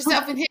 put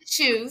yourself in his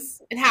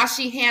shoes and how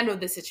she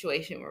handled the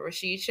situation where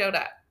Rashid showed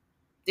up.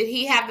 Did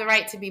he have the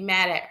right to be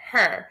mad at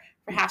her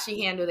for how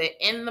she handled it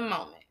in the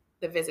moment?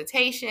 The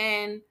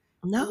visitation,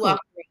 welcoming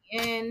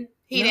in.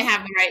 He didn't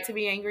have the right to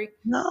be angry?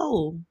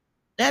 No.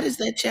 That is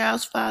that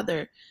child's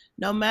father.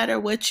 No matter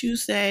what you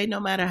say,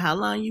 no matter how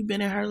long you've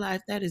been in her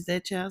life, that is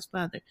that child's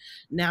father.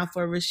 Now,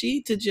 for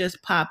Rashid to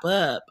just pop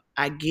up,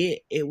 I get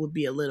it would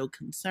be a little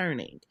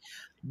concerning.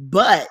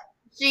 But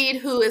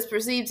Rashid, who is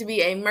perceived to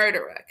be a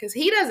murderer, because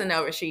he doesn't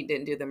know Rashid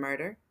didn't do the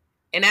murder.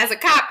 And as a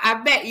cop,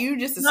 I bet you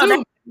just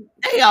assume.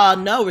 They all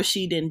know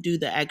Rashid didn't do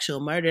the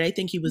actual murder. They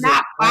think he was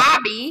not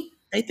Bobby.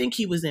 They think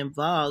he was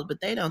involved,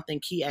 but they don't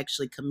think he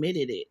actually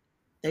committed it.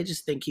 They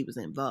just think he was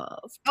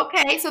involved.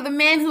 Okay, so the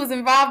man who's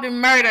involved in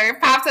murder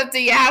pops up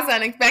to your house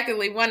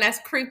unexpectedly. One that's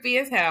creepy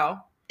as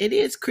hell. It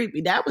is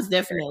creepy. That was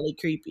definitely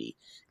creepy.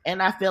 And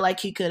I feel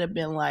like he could have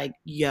been like,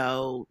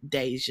 yo,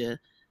 Deja,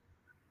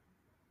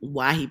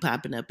 why he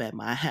popping up at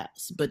my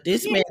house? But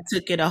this man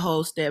took it a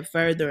whole step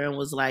further and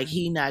was like,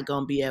 he not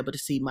going to be able to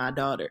see my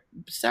daughter.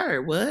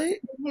 Sir, what?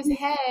 In his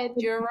head,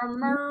 you're a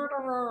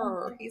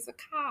murderer. He's a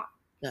cop.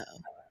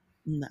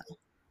 No.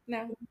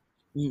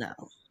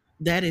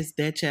 That is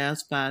that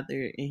child's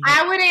father.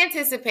 I would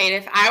anticipate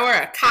if I were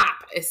a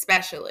cop,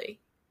 especially,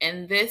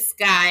 and this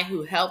guy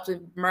who helped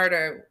with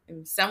murder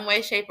in some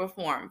way, shape, or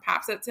form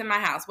pops up to my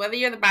house, whether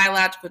you're the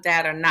biological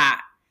dad or not,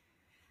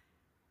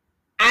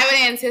 I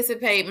would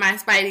anticipate my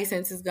spidey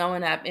senses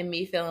going up and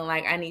me feeling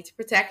like I need to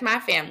protect my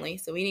family.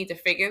 So we need to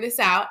figure this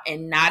out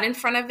and not in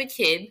front of the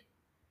kid.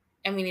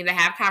 And we need to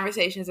have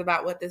conversations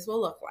about what this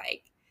will look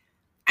like.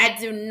 I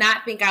do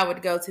not think I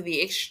would go to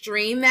the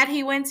extreme that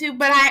he went to,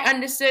 but I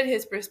understood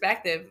his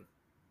perspective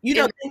You in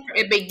don't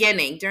the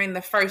beginning during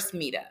the first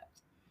meetup.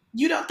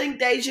 you don't think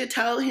Deja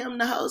told him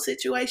the whole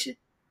situation?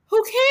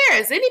 Who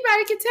cares?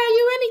 Anybody can tell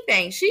you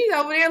anything. She's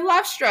over there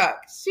love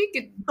struck. She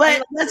could.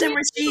 But wasn't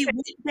Rashid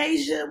with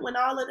Deja when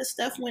all of the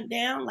stuff went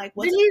down? Like,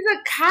 But he's a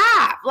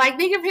cop. Like,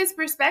 think of his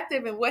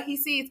perspective and what he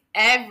sees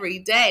every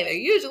day. They're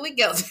usually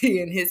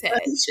guilty in his head.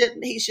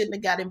 He shouldn't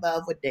have got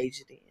involved with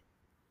Deja then.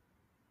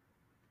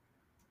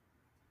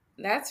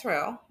 That's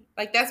real.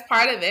 Like, that's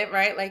part of it,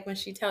 right? Like, when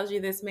she tells you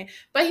this man.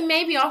 But he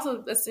maybe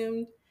also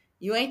assumed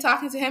you ain't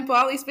talking to him for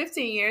all these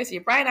 15 years.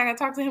 You're probably not going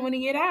to talk to him when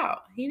he get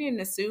out. He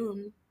didn't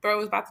assume bro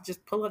was about to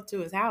just pull up to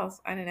his house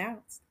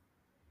unannounced.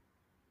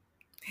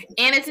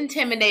 And it's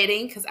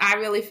intimidating because I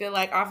really feel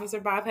like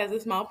Officer Bob has a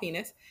small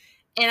penis.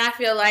 And I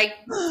feel like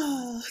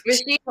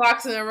Rashid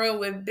walks in the room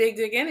with big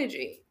dick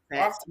energy.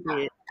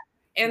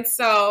 And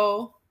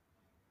so,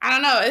 I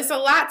don't know. It's a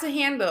lot to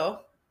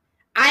handle.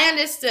 I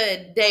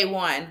understood day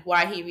one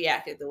why he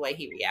reacted the way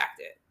he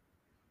reacted.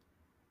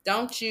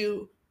 Don't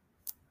you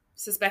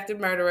suspected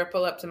murderer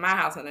pull up to my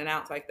house and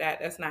announce like that.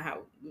 That's not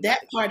how.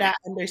 That part I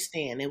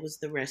understand. It was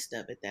the rest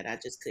of it that I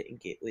just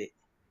couldn't get with.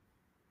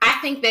 I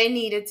think they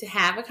needed to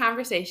have a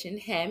conversation,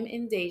 him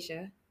and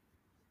Deja,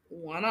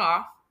 one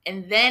off,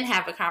 and then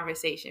have a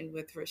conversation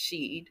with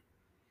Rashid.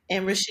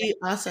 And Rashid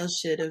also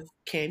should have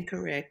came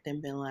correct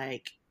and been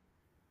like,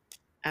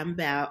 I'm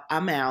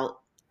out.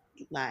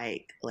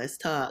 Like, let's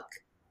talk.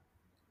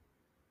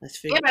 Let's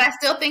figure. Yeah, but I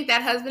still think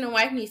that husband and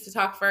wife needs to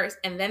talk first,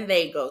 and then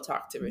they go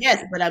talk to Rashid.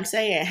 Yes, but I'm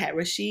saying, had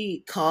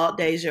Rashid called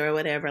Deja or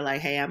whatever,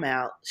 like, hey, I'm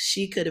out,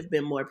 she could have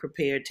been more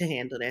prepared to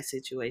handle that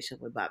situation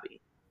with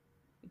Bobby.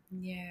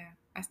 Yeah,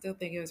 I still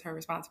think it was her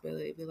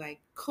responsibility to be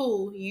like,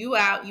 cool, you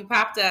out, you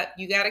popped up,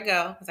 you gotta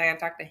go, because I gotta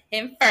talk to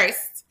him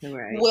first.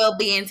 Right. We'll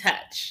be in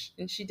touch.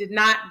 And she did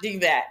not do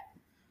that.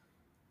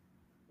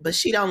 But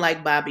she don't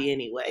like Bobby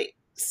anyway.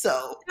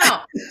 So no,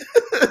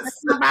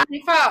 that's not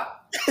Bobby's fault.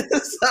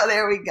 So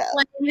there we go.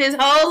 His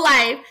whole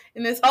life,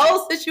 in this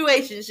whole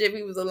situationship,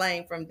 he was a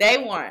lame from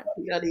day one.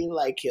 He don't even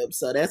like him,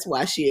 so that's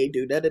why she ain't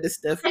do none of the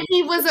stuff. And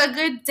he was a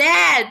good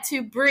dad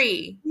to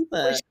Bree,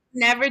 which she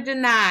never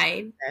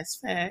denied. That's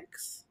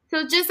facts.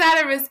 So just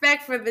out of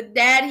respect for the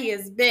dad he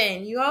has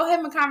been, you owe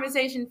him a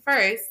conversation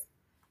first,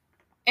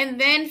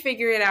 and then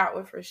figure it out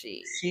with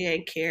Rashid. She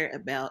ain't care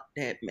about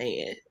that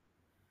man.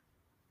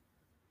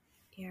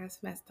 Yeah,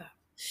 it's messed up.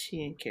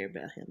 She ain't care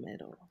about him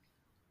at all.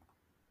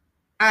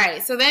 All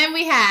right, so then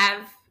we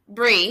have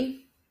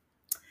Bree.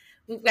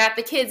 We've got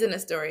the kids in the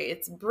story.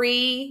 It's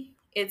Bree,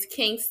 it's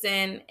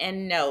Kingston,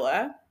 and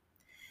Noah.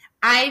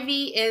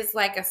 Ivy is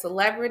like a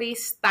celebrity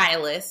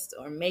stylist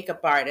or makeup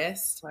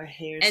artist.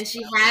 And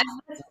she has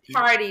this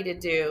party to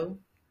do.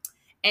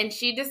 And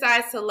she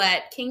decides to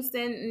let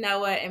Kingston,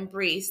 Noah, and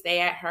Bree stay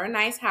at her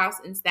nice house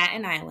in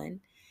Staten Island.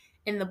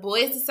 And the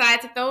boys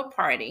decide to throw a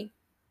party.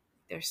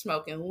 They're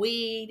smoking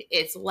weed.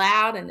 It's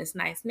loud in this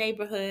nice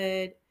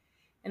neighborhood.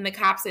 And the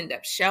cops end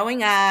up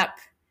showing up.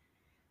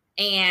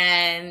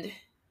 And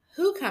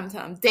who comes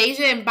home?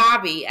 Deja and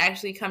Bobby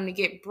actually come to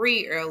get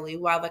Bree early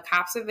while the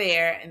cops are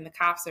there. And the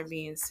cops are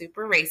being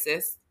super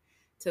racist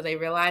till they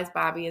realize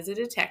Bobby is a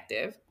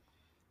detective.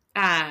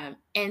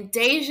 And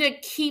Deja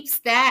keeps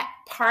that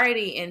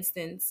party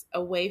instance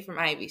away from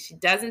Ivy. She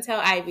doesn't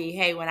tell Ivy,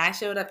 hey, when I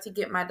showed up to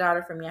get my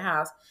daughter from your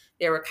house,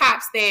 there were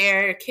cops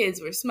there,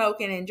 kids were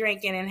smoking and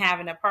drinking and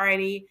having a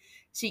party.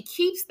 She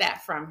keeps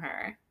that from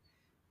her,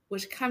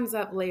 which comes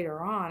up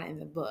later on in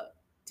the book.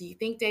 Do you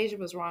think Deja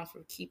was wrong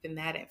for keeping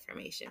that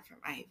information from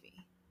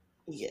Ivy?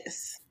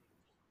 Yes.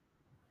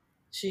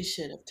 She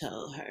should have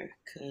told her,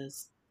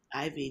 because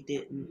Ivy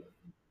didn't.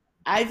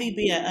 Ivy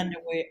being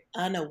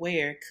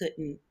unaware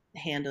couldn't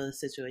handle a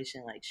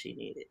situation like she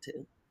needed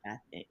to, I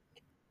think.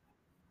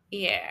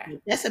 Yeah.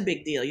 That's a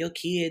big deal. Your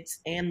kids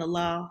and the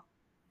law,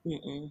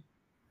 you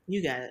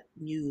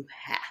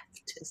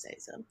have to say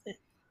something.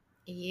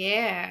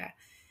 Yeah.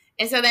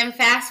 And so then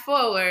fast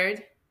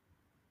forward,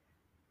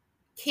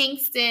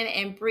 Kingston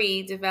and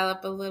Bree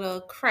develop a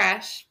little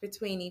crush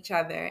between each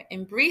other.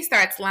 And Bree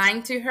starts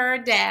lying to her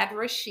dad,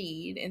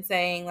 Rashid, and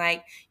saying,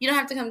 like, you don't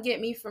have to come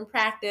get me from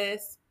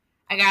practice.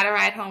 I got a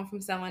ride home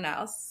from someone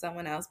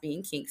else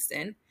being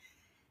Kingston.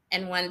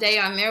 And one day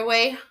on their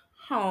way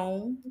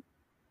home,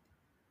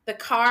 the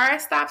car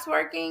stops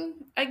working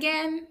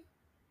again.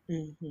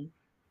 Mm-hmm.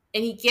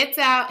 And he gets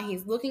out.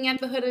 He's looking at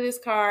the hood of his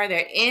car.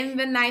 They're in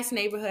the nice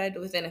neighborhood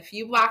within a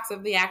few blocks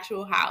of the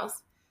actual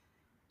house.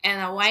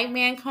 And a white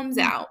man comes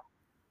out.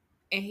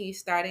 And he's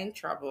starting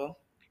trouble,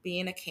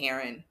 being a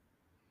Karen.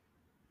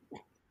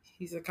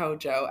 He's a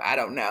Kojo. I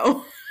don't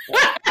know.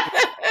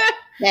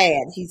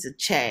 Chad. He's a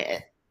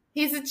Chad.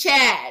 He's a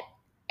Chad.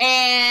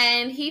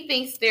 And he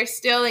thinks they're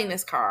stealing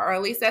this car, or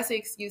at least that's the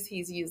excuse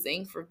he's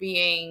using for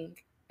being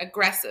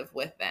aggressive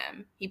with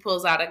them. He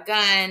pulls out a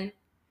gun.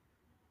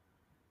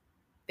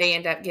 They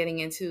end up getting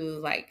into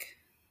like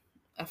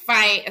a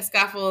fight, a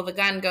scuffle. The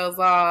gun goes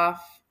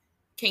off.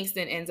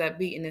 Kingston ends up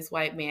beating this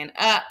white man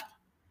up.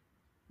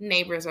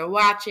 Neighbors are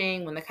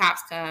watching. When the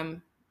cops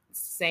come,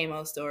 same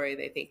old story.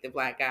 They think the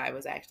black guy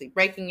was actually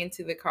breaking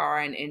into the car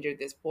and injured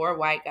this poor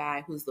white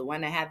guy who's the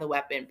one that had the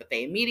weapon, but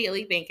they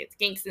immediately think it's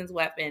Kingston's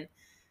weapon.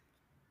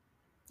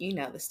 You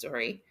know the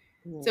story.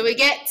 Yeah. So we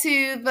get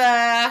to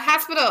the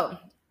hospital,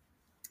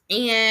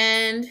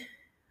 and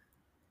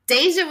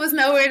Deja was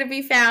nowhere to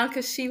be found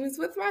because she was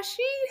with Rashid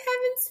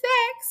having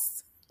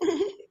sex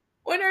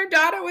when her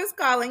daughter was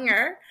calling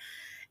her.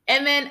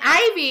 And then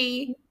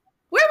Ivy,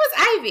 where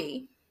was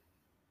Ivy?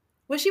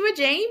 Was she with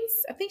James?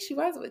 I think she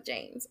was with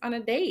James on a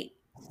date.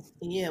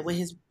 Yeah,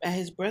 with at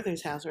his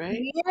brother's house, right?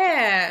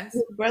 Yeah.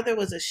 His brother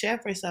was a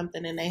chef or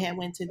something, and they had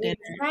went to dinner.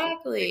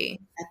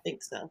 Exactly. I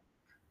think so.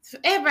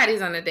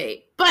 Everybody's on a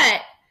date.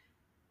 But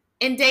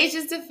in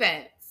Deja's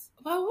defense,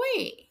 well,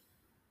 wait.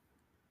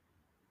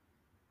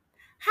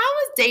 How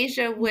was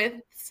Deja with,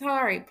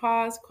 sorry,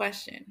 pause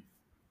question.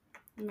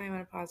 You might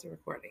want to pause the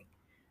recording.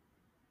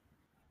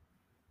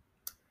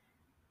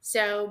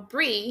 So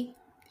Bree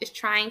is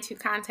trying to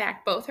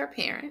contact both her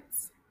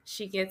parents.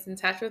 She gets in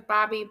touch with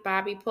Bobby.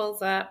 Bobby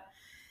pulls up.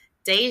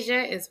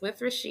 Deja is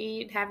with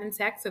Rashid having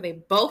sex, so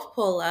they both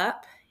pull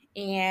up.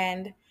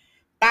 And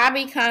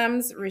Bobby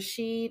comes.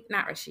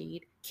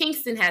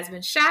 Kingston has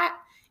been shot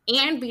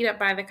and beat up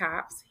by the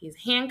cops. He's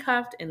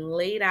handcuffed and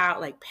laid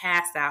out, like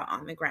passed out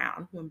on the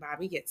ground when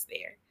Bobby gets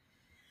there.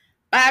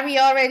 Bobby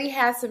already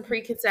has some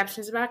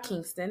preconceptions about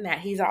Kingston, that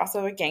he's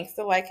also a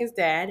gangster like his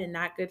dad and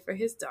not good for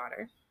his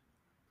daughter.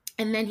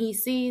 And then he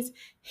sees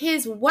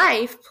his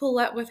wife pull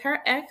up with her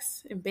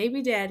ex and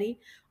baby daddy,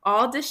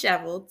 all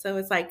disheveled. So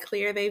it's like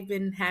clear they've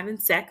been having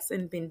sex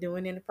and been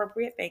doing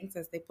inappropriate things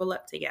as they pull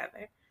up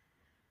together.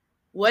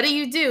 What do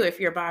you do if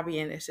you're Bobby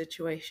in this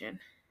situation?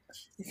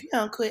 If you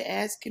don't quit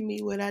asking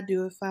me what I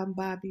do if I'm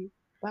Bobby.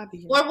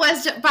 Or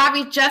was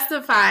Bobby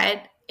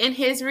justified in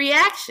his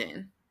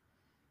reaction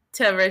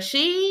to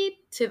Rashid,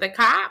 to the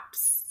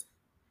cops?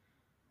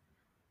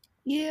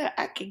 Yeah,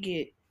 I could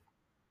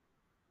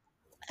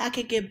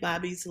get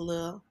Bobby's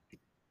little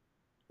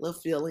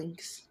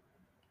feelings.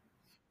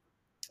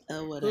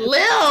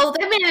 Lil,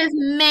 that man is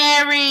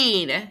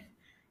married.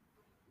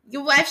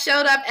 Your wife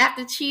showed up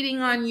after cheating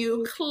on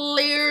you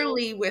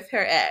clearly with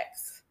her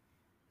ex.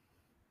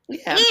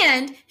 Yeah.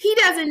 And he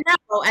doesn't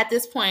know at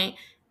this point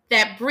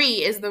that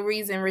Bree is the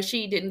reason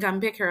Rashid didn't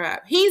come pick her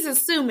up. He's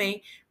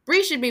assuming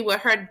Bree should be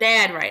with her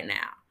dad right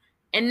now.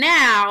 And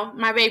now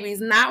my baby's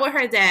not with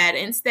her dad.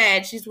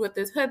 Instead, she's with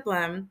this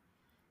hoodlum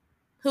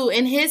who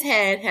in his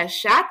head has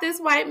shot this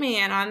white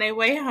man on their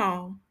way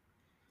home.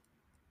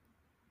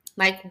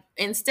 Like,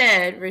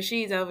 instead,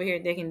 Rashid's over here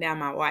digging down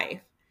my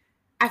wife.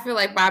 I feel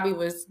like Bobby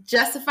was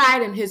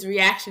justified in his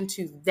reaction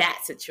to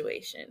that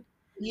situation.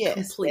 Yes,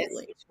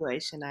 completely. That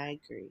situation, I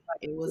agree.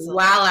 It was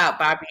wild out,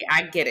 Bobby.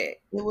 I get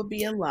it. It would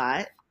be a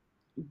lot,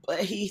 but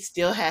he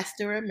still has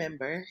to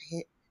remember,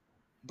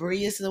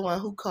 Bree is the one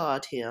who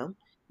called him.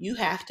 You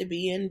have to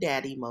be in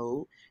daddy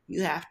mode.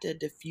 You have to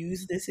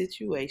diffuse the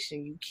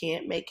situation. You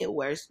can't make it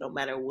worse no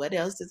matter what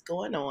else is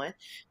going on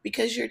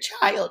because your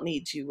child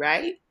needs you,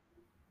 right?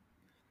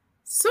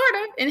 Sort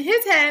of. In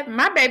his head,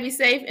 my baby's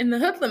safe and the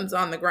hoodlum's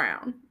on the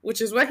ground,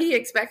 which is what he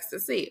expects to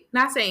see.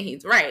 Not saying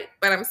he's right,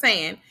 but I'm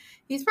saying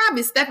he's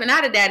probably stepping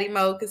out of daddy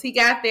mode because he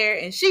got there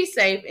and she's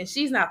safe and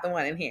she's not the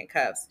one in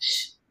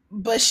handcuffs.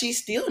 But she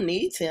still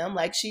needs him.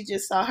 Like, she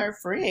just saw her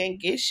friend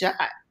get shot.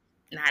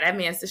 Nah, that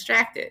man's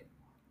distracted.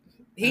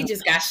 He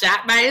just got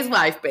shot by his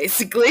wife,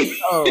 basically.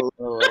 Oh,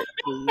 Lord.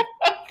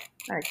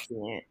 I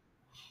can't.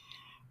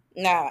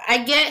 No,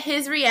 I get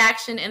his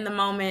reaction in the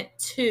moment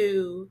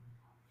to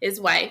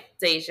his wife,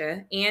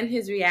 Deja, and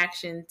his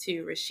reaction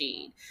to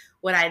Rashid.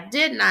 What I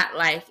did not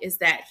like is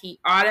that he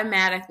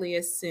automatically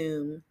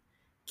assumed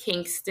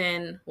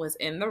Kingston was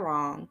in the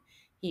wrong.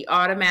 He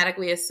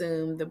automatically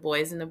assumed the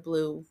boys in the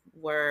blue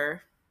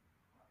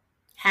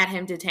had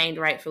him detained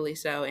rightfully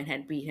so and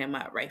had beat him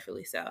up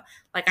rightfully so.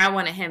 Like, I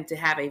wanted him to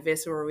have a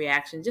visceral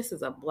reaction just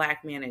as a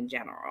black man in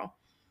general.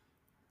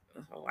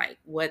 Like,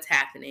 what's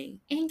happening?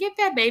 And get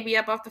that baby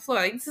up off the floor.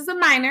 Like, this is a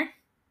minor.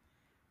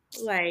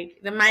 Like,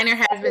 the minor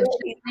has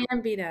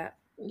been beat up.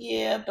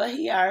 Yeah, but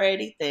he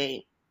already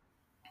thinks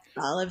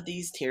all of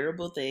these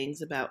terrible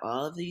things about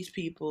all of these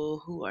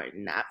people who are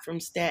not from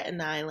Staten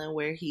Island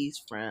where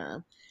he's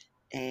from.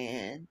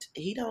 And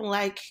he don't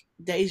like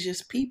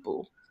Deja's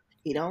people.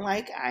 He don't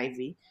like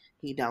Ivy.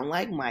 He don't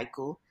like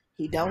Michael.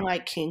 He don't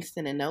like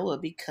Kingston and Noah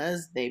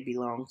because they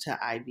belong to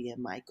Ivy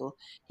and Michael.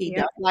 He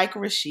don't like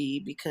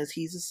Rashid because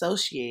he's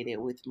associated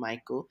with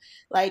Michael.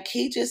 Like,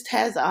 he just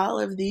has all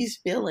of these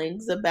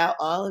feelings about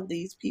all of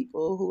these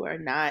people who are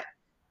not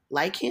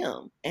like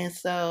him. And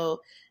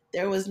so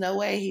there was no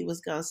way he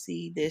was going to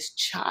see this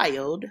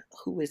child,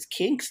 who is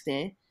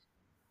Kingston,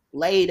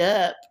 laid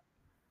up,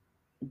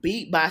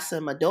 beat by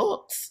some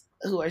adults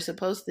who are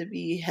supposed to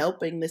be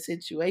helping the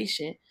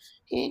situation.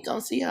 He ain't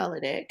gonna see all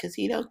of that because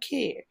he don't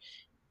care.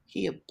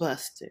 He a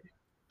buster.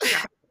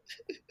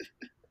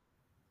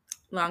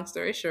 Long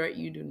story short,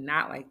 you do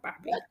not like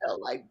Bobby. I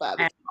don't like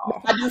Bobby.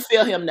 I do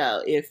feel him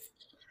though. If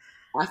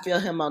I feel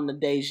him on the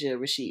Deja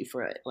Rashid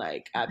front,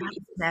 like I be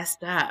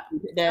messed up.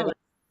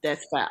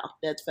 That's foul.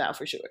 That's foul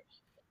for sure.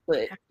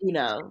 But, you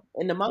know,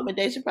 in the moment,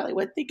 Deja probably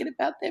wasn't thinking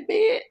about that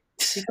bed.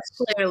 She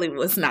clearly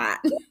was not.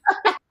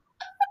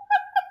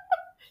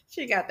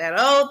 She got that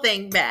old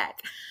thing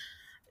back.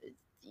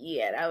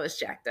 Yeah, that was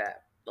jacked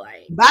up.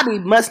 Like, Bobby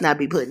must not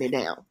be putting it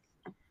down.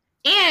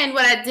 and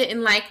what I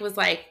didn't like was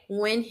like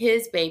when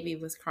his baby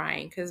was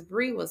crying, because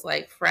Bree was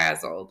like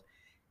frazzled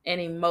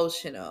and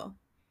emotional.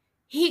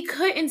 He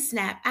couldn't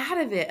snap out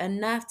of it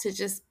enough to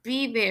just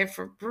be there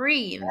for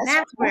Bree. And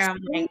that's where I'm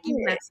like, you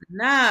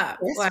messing up.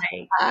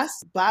 Like,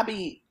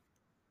 Bobby,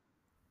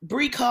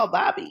 Bree called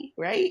Bobby,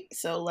 right?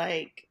 So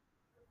like,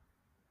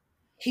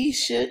 he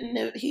should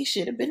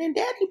have been in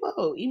daddy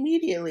mode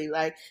immediately.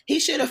 Like, he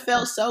should have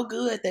felt so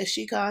good that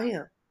she called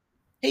him.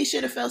 He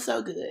should have felt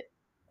so good.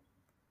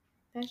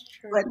 That's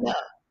true. But no.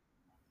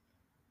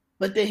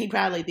 But then he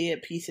probably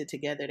did piece it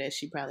together that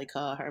she probably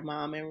called her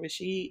mom and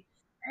Rashid.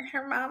 And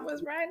her mom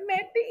was riding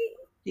that D.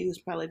 He was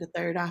probably the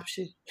third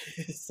option.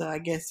 So I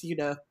guess, you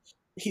know,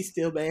 he's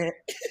still bad.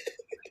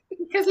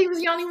 Because he was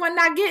the only one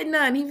not getting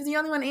none. He was the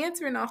only one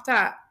answering off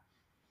top.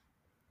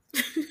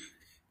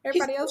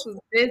 Everybody else was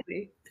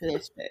busy.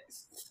 That's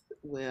fast.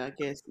 Well, I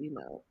guess, you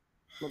know,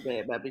 my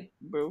bad, Bobby,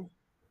 bro.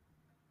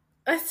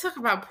 Let's talk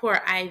about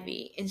poor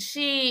Ivy. And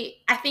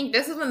I think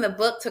this is when the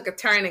book took a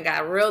turn and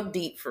got real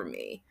deep for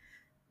me.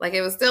 Like,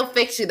 it was still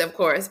fiction, of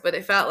course, but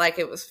it felt like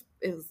it was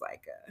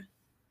like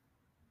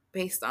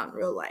based on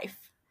real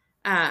life.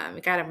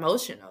 It got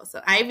emotional.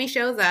 So Ivy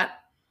shows up.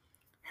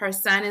 Her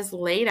son is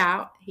laid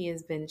out. He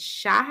has been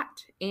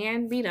shot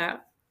and beat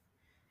up.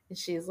 And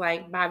she's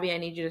like, Bobby, I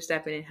need you to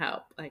step in and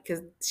help. Like,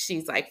 because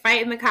she's like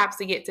fighting the cops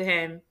to get to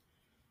him.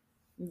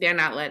 They're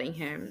not letting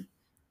him.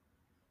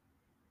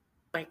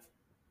 Like,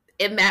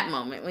 in that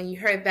moment, when you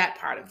heard that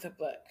part of the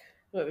book,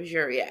 what was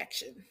your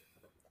reaction?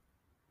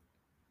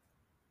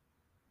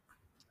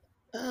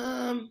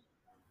 I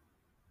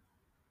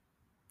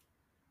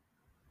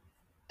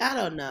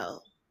don't know.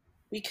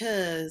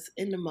 Because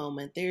in the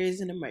moment, there is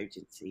an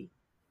emergency.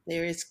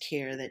 There is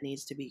care that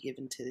needs to be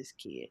given to this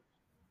kid.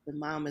 The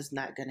mom is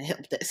not going to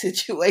help that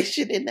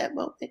situation in that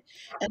moment.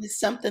 And it's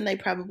something they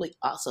probably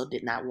also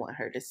did not want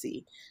her to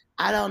see.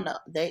 I don't know.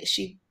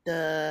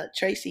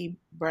 Tracy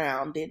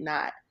Brown did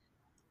not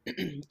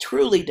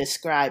truly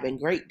describe in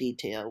great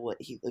detail what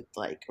he looked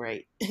like,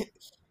 right? He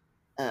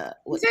said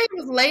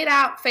he was laid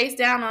out, face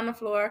down on the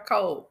floor,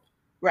 cold.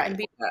 Right. And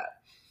beat up.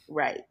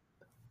 Right.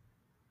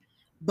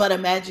 But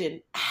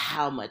imagine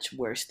how much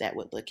worse that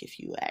would look if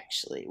you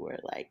actually were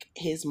like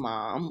his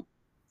mom,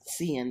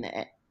 seeing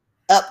that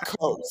up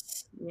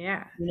close.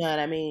 Yeah. You know what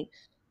I mean?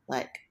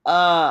 Like,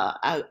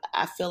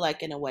 I feel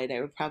like in a way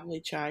they were probably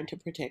trying to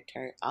protect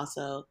her,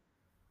 also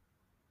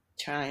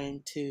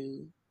trying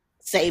to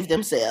save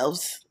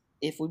themselves,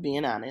 if we're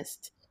being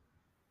honest.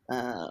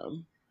 I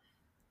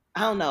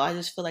don't know. I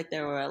just feel like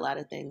there were a lot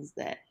of things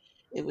that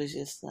it was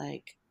just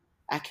like,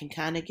 I can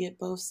kind of get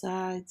both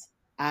sides.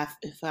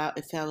 If I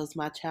was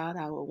my child,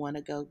 I would want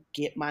to go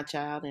get my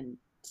child and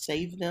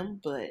save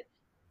them, but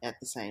at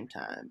the same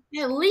time,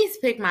 at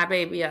least pick my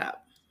baby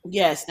up.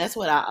 Yes, that's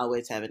what I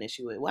always have an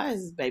issue with. Why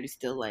is this baby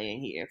still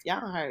laying here? If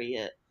y'all hurry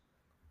up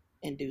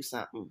and do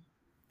something.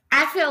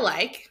 I feel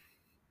like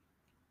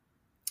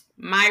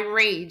my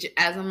rage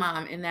as a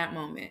mom in that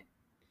moment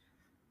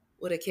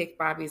would have kicked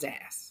Bobby's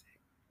ass.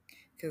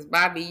 Because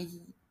Bobby,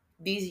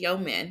 these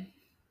young men,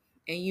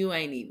 and you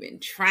ain't even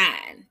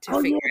trying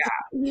to figure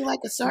out. You like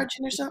a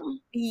sergeant or something?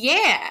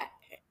 Yeah.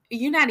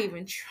 You're not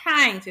even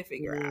trying to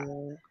figure out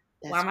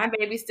why my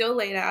baby's still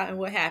laid out and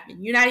what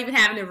happened. You're not even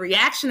having a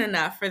reaction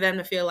enough for them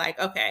to feel like,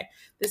 okay,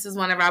 this is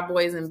one of our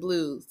boys in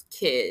blues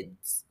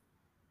kids.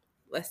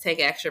 Let's take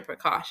extra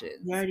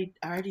precautions. I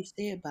already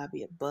said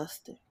Bobby a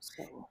buster.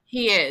 So.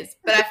 He is.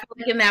 But I feel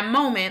like in that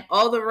moment,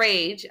 all the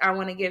rage I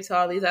want to give to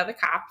all these other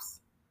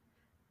cops,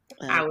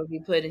 I would be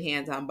putting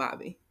hands on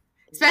Bobby.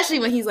 Especially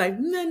when he's like,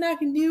 nothing I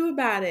can do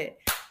about it.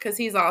 Because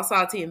he's all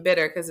salty and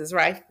bitter because his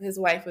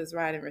wife was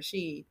riding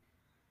Rashid.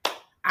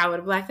 I would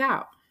have blacked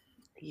out.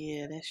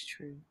 Yeah, that's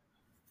true.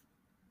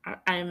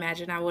 I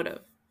imagine I would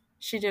have.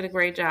 She did a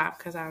great job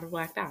because I would have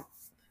blacked out.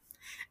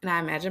 And I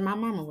imagine my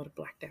mama would have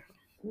blacked out.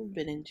 We've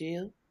been in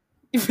jail.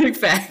 Big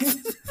facts.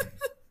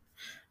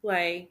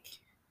 Like,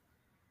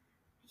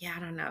 yeah, I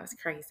don't know. It's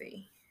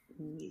crazy.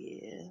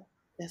 Yeah,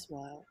 that's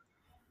wild.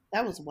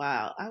 That was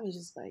wild. I was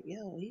just like,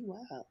 yo, he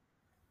wild.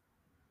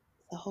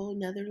 A whole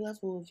nother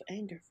level of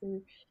anger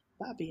for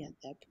Bobby at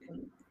that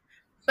point.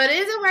 But it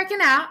isn't working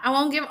out. I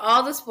won't give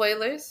all the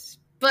spoilers,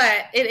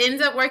 but it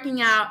ends up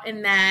working out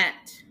in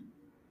that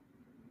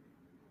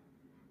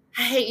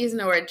I hate using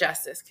the word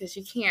justice because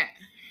you can't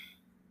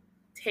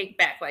take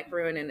back like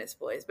ruining this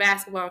boy's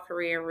basketball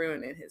career,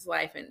 ruining his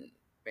life and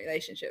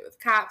relationship with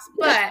cops.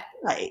 But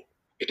right.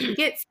 he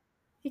gets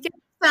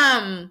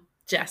some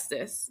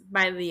justice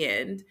by the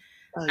end.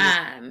 Oh,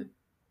 yeah.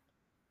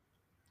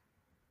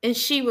 And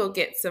she will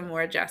get some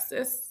more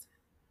justice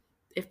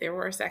if there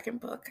were a second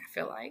book, I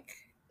feel like.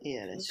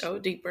 Yeah, that's go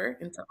deeper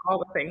into all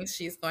the things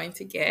she's going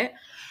to get.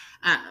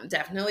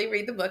 Definitely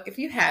read the book if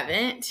you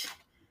haven't.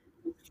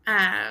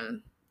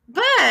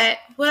 But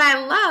what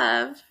I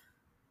love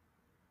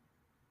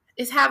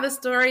is how the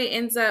story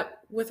ends up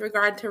with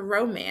regard to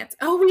romance.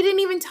 Oh, we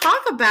didn't even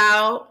talk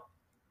about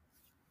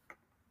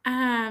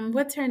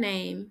what's her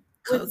name?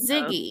 With Coco.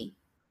 Ziggy.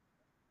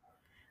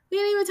 We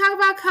didn't even talk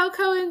about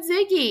Coco and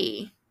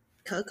Ziggy.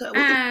 Coco. We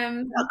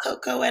didn't talk about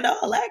Coco at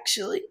all,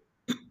 actually.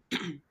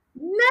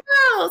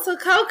 No. So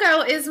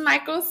Coco is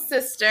Michael's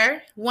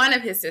sister, one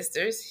of his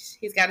sisters.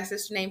 He's got a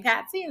sister named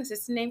Patsy and a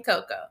sister named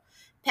Coco.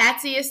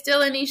 Patsy is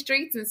still in these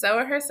streets, and so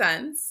are her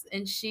sons.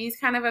 And she's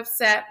kind of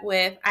upset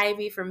with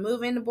Ivy for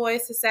moving the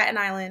boys to Staten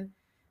Island.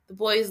 The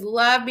boys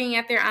love being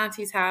at their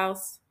auntie's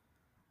house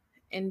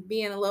and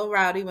being a little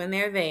rowdy when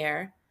they're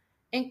there.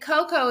 And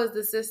Coco is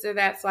the sister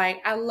that's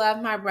like, I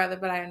love my brother,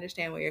 but I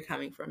understand where you're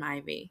coming from,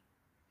 Ivy.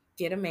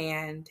 Get a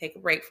man. Take a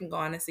break from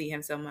going to see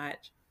him so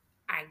much.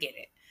 I get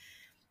it.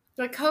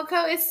 But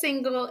Coco is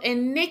single,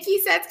 and Nikki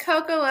sets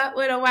Coco up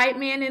with a white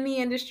man in the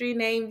industry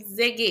named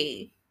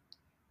Ziggy.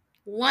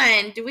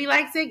 One, do we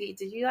like Ziggy?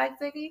 Did you like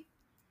Ziggy?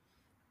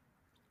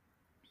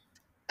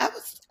 I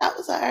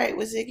was all right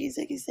with Ziggy.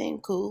 Ziggy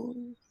seemed cool.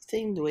 He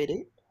seemed with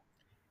it.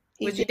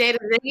 Would you date a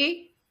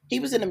Ziggy? He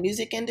was in the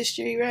music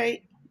industry,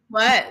 right?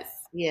 Was.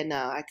 Yeah, no,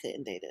 I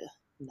couldn't date a.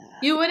 Nah.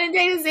 You wouldn't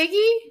date a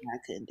Ziggy? I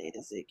couldn't date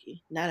a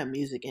Ziggy. Not a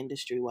music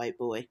industry white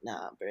boy.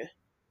 Nah, bruh.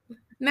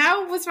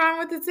 No, what's wrong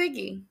with the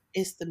Ziggy?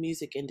 It's the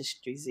music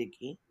industry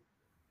Ziggy.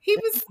 He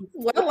was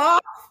well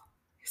off,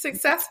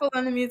 successful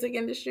in the music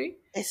industry.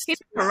 He's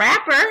a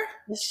rapper.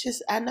 It's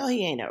just, I know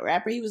he ain't a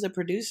rapper. He was a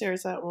producer or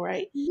something,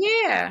 right?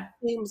 Yeah.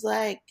 Seems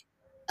like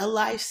a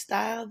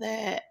lifestyle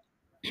that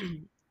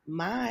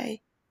my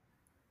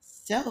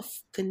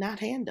self could not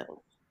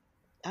handle.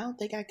 I don't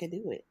think I could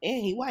do it.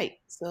 And he white,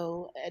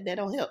 so that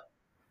don't help.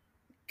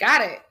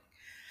 Got it.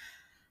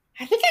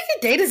 I think I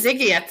could date a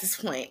Ziggy at this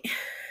point.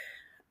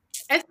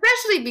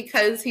 Especially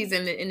because he's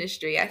in the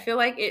industry. I feel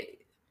like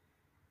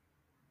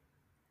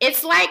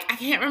it's like, I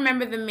can't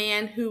remember the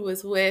man who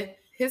was with,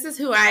 this is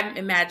who I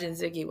imagine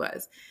Ziggy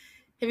was.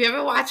 Have you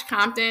ever watched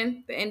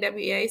Compton, the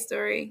NWA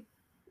story?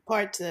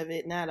 Parts of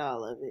it, not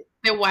all of it.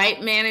 The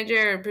white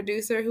manager or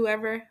producer,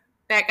 whoever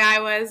that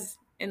guy was,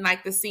 in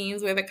like the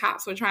scenes where the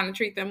cops were trying to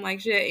treat them like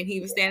shit and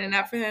he was standing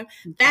up for him.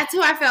 That's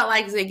who I felt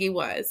like Ziggy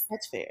was.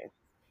 That's fair.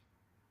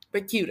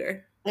 But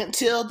cuter.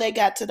 Until they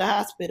got to the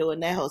hospital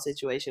and that whole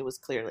situation was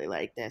clearly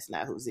like, that's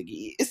not who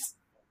Ziggy is.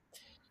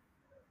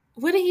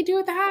 What did he do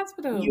at the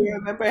hospital? You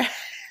remember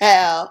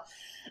how?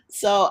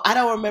 So I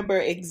don't remember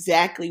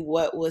exactly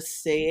what was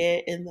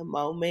said in the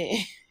moment,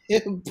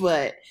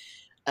 but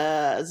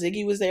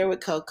Ziggy was there with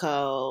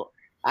Coco.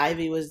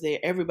 Ivy was there.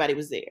 Everybody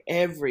was there.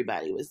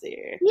 Everybody was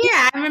there.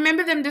 Yeah, I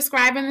remember them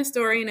describing the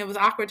story, and it was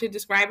awkward to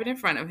describe it in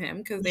front of him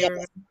because they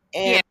were.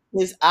 And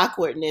his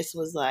awkwardness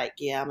was like,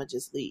 "Yeah, I'm gonna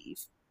just leave."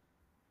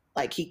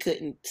 Like he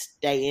couldn't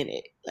stay in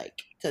it,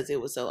 like because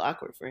it was so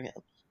awkward for him.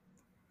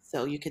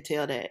 So you could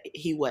tell that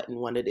he wasn't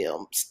one of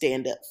them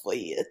stand up for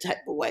you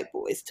type of white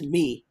boys. To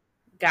me,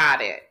 got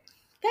it.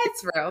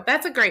 That's real.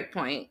 That's a great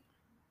point.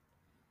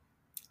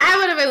 I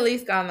would have at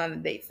least gone on the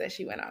dates that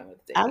she went on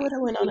with Ziggy. I would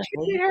have went on a date.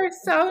 He treated her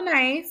so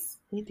nice.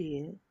 He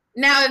did.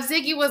 Now, if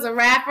Ziggy was a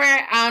rapper,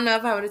 I don't know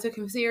if I would have took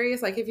him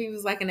serious. Like if he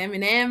was like an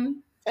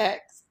Eminem.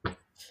 Facts.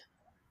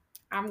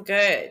 I'm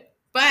good.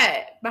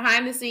 But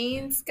behind the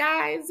scenes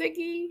guy,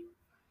 Ziggy,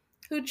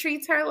 who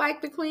treats her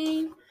like the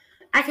queen,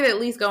 I could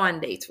at least go on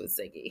dates with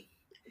Ziggy.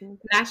 Mm-hmm.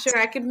 Not sure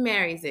I could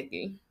marry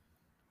Ziggy.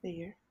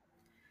 Fair.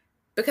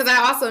 Because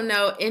I also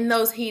know in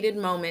those heated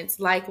moments,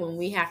 like when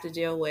we have to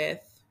deal with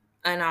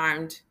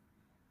unarmed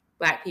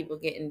Black people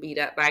getting beat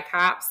up by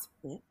cops,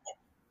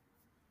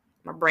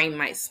 my brain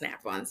might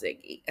snap on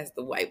Ziggy as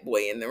the white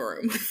boy in the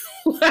room.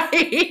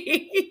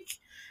 Like,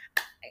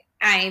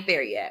 I ain't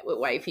there yet with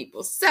white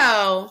people.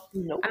 So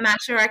nope. I'm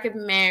not sure I could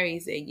marry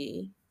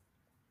Ziggy.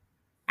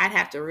 I'd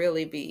have to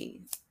really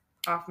be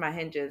off my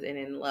hinges and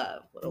in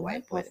love with a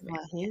white boy. Off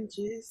my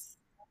hinges?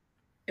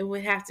 It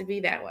would have to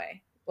be that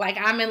way. Like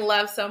I'm in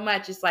love so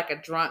much, it's like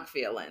a drunk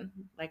feeling.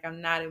 Like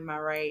I'm not in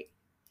my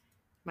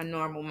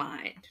normal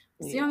mind.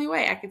 It's the only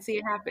way I could see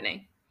it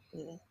happening.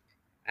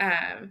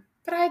 Yeah.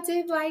 But I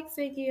did like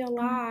Ziggy a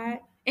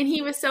lot. And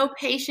he was so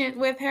patient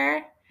with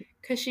her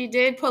because she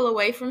did pull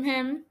away from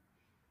him.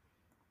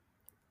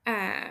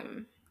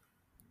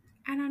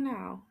 I don't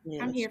know.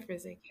 Yeah, I'm here for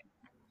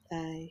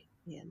Ziggy.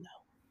 No.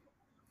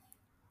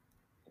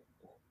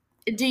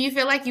 Do you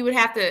feel like you would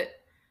have to,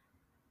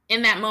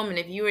 in that moment,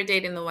 if you were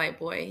dating the white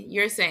boy,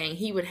 you're saying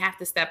he would have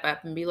to step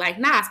up and be like,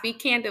 nah, speak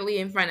candidly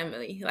in front of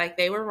me. Like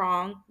they were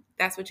wrong.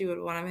 That's what you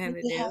would want him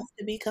to do. You have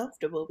to be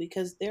comfortable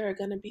because there are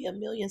going to be a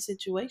million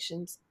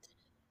situations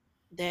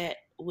that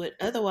would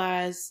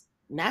otherwise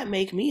not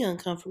make me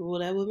uncomfortable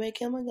that would make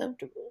him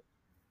uncomfortable.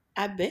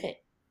 I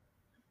bet.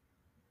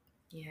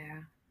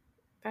 Yeah,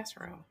 that's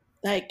real.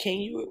 Like, can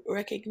you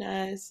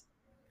recognize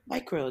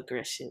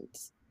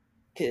microaggressions?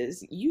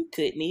 Because you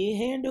couldn't even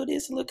handle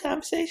this little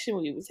conversation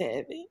we was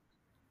having.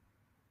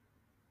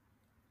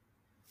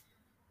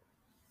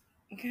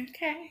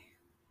 Okay,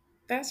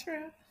 that's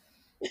real.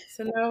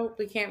 So no,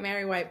 we can't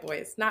marry white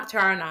boys. Not to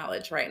our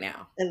knowledge right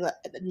now.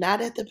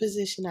 Not at the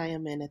position I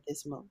am in at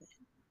this moment.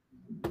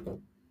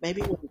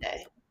 Maybe one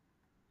day.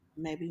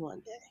 Maybe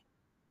one day.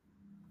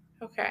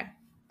 Okay.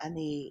 I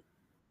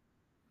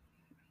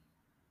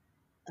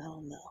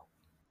don't know.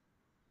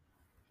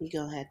 He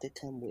gonna have to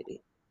come with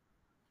it.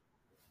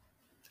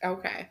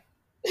 Okay.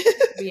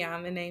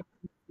 Beyond the name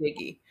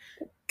Biggie.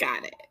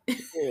 Got it.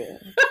 Yeah.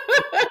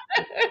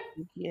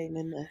 He ain't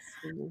enough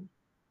for me.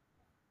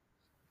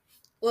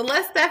 Well,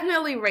 let's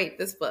definitely rate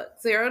this book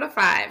 0 to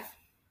 5.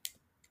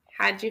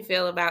 How'd you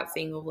feel about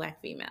Single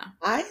Black Female?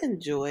 I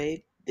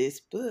enjoyed this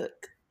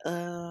book.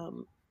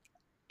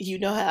 You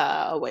know how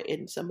I always,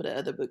 in some of the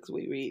other books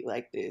we read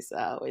like this,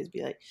 I always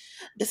be like,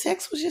 the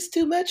sex was just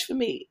too much for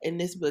me. In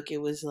this book,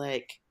 it was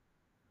like,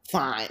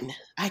 fine,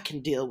 I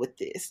can deal with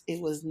this. It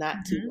was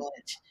not too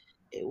much.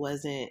 It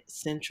wasn't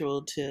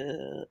central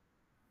to.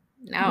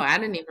 No, I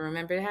didn't even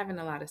remember it having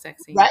a lot of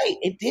sex scenes. Right,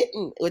 it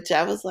didn't, which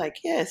I was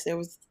like, yes, there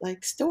was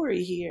like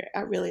story here.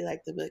 I really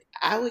liked the book.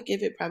 I would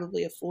give it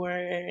probably a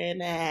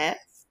 4.5.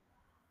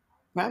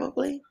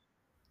 Probably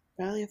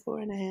a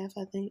 4.5,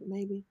 I think,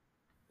 maybe.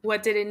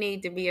 What did it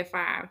need to be a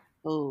 5?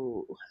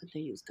 Oh, I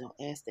knew you was gonna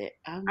ask that.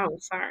 Oh,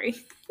 sorry.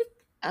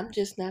 I'm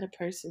just not a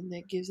person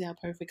that gives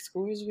out perfect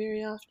scores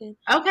very often.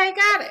 Okay,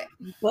 got it.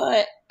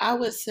 But I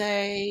would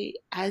say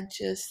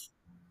it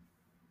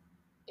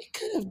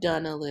could have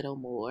done a little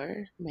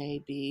more,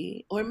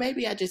 maybe. Or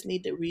maybe I just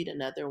need to read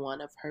another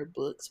one of her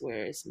books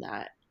where it's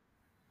not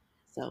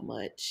so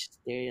much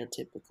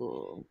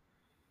stereotypical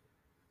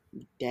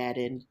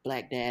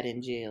black dad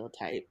in jail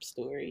type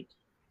story.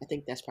 I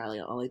think that's probably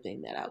the only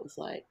thing that I was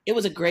like. It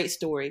was a great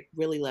story.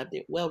 Really loved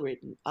it. Well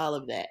written. All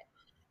of that.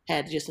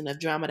 Had just enough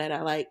drama that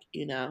I like,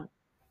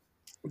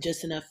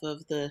 just enough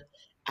of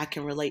I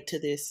can relate to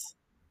this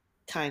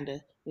kind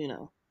of,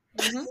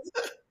 Mm-hmm.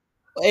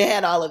 It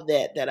had all of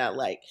that I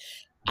like.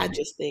 I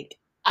think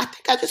I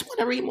just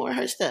want to read more of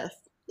her stuff.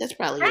 That's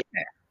probably it.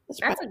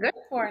 That's a good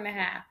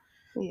 4.5.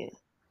 Yeah.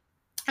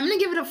 I'm going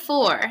to give it a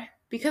 4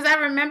 because I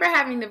remember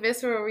having the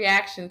visceral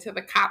reaction to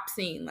the cop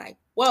scene. Like,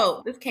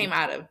 whoa, this came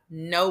out of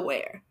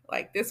nowhere.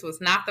 Like, this was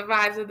not the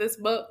vibes of this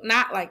book.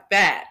 Not like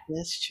that.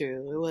 That's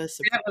true. It was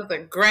That was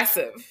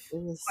aggressive.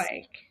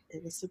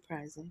 It was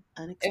surprising.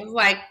 Unexpected. It was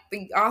like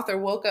the author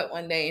woke up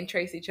one day and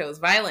Tracy chose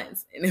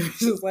violence. And it was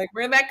just like,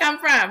 where'd that come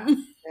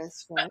from?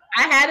 That's right.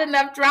 I had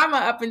enough drama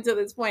up until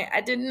this point.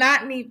 I did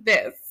not need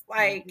this.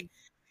 Like,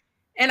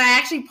 and I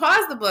actually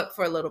paused the book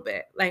for a little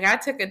bit. Like, I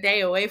took a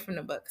day away from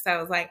the book because I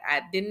was like,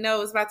 I didn't know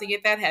it was about to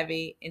get that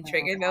heavy and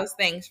trigger those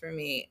things for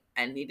me.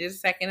 I needed a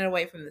second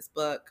away from this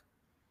book.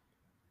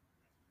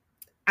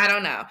 I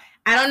don't know.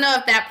 I don't know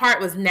if that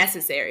part was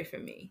necessary for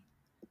me.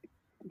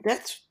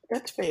 That's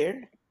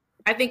fair.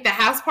 I think the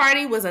house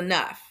party was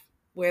enough,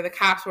 where the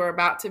cops were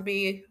about to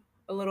be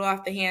a little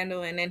off the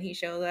handle and then he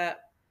showed up.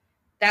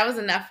 That was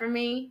enough for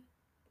me.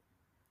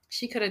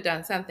 She could have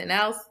done something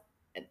else.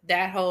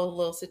 That whole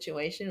little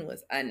situation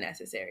was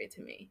unnecessary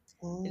to me.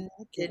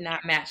 It did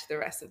not match the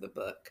rest of the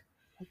book.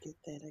 I get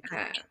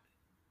that.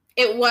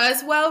 It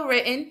was well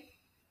written,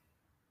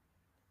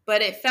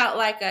 but it felt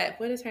like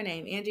what is her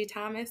name? Angie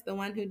Thomas, the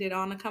one who did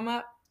On the Come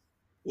Up?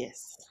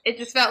 Yes. It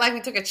just felt like we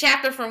took a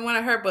chapter from one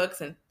of her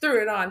books and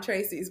threw it on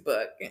Tracy's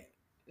book.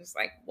 Just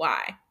like,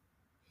 why?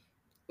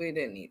 We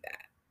didn't need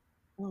that.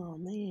 Oh,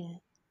 man.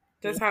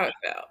 That's how it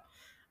felt.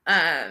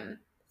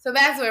 So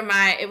that's where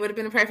it would have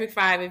been a perfect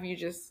 5 if you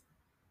just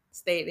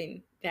stayed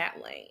in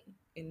that lane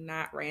and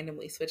not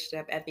randomly switched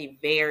up at the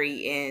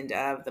very end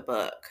of the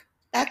book.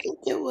 I think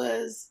it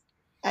was,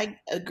 I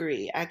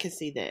agree. I can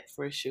see that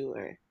for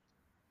sure.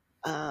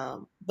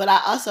 But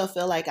I also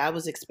feel like I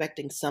was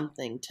expecting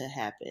something to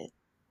happen.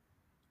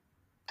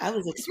 I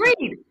was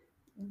expecting.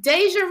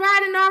 Deja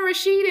riding on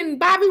Rashid and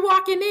Bobby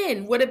walking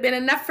in would have been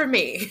enough for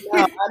me.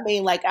 No, I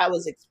mean, like, I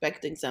was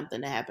expecting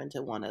something to happen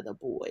to one of the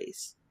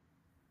boys.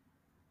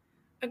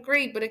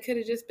 Agreed, but it could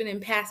have just been in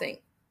passing.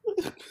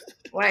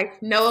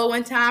 Like, Noah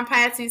went to Aunt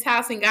Patsy's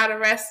house and got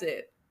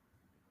arrested.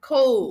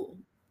 Cool.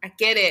 I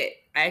get it.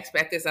 I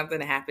expected something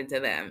to happen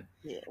to them.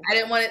 Yeah. I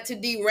didn't want it to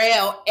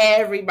derail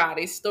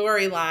everybody's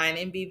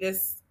storyline and be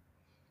this,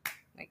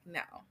 like,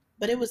 no.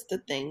 But it was the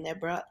thing that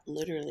brought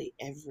literally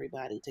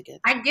everybody together.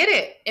 I get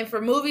it. And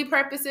for movie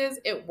purposes,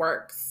 it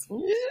works.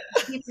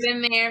 Yeah. Keep it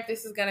in there. If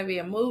this is going to be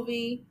a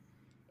movie,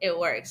 it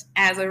works.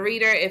 As a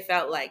reader, it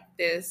felt like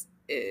this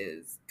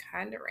is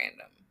kind of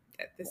random.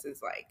 That this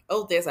is like,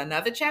 oh, there's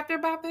another chapter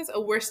about this?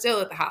 Oh, we're still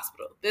at the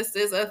hospital. This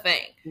is a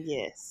thing.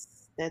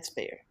 Yes, that's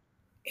fair.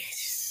 It's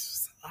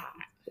just a lot.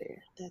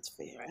 That's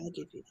fair. Right. I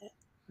give you that.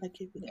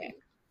 Yeah.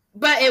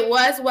 But it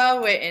was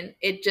well written.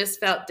 It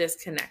just felt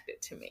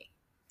disconnected to me.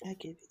 I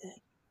give you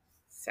that.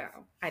 So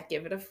I'd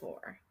give it a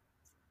 4.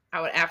 I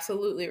would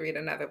absolutely read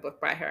another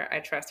book by her. I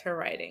trust her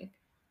writing.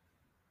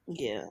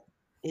 Yeah.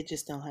 It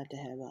just don't have to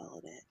have all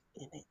of that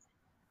in it.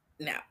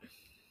 No.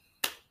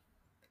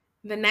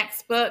 The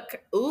next book,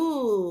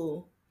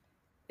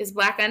 is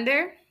Black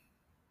Under.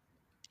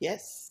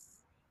 Yes.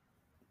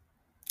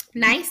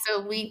 Nice.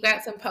 So we've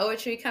got some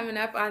poetry coming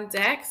up on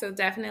deck. So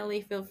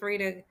definitely feel free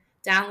to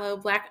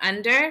download Black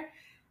Under.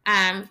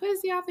 What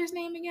is the author's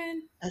name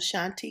again?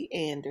 Ashanti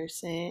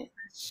Anderson.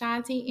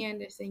 Shanti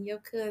Anderson, your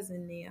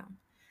cousin now.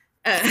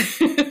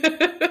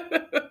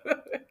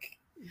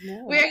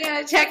 No. We're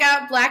going to check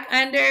out Black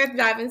Under,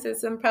 dive into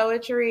some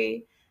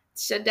poetry.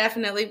 Should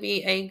definitely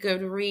be a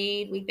good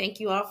read. We thank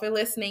you all for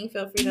listening.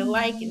 Feel free to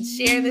like and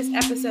share this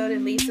episode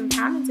and leave some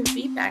comments and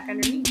feedback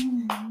underneath.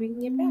 We can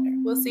get better.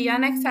 We'll see y'all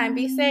next time.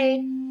 Be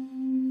safe.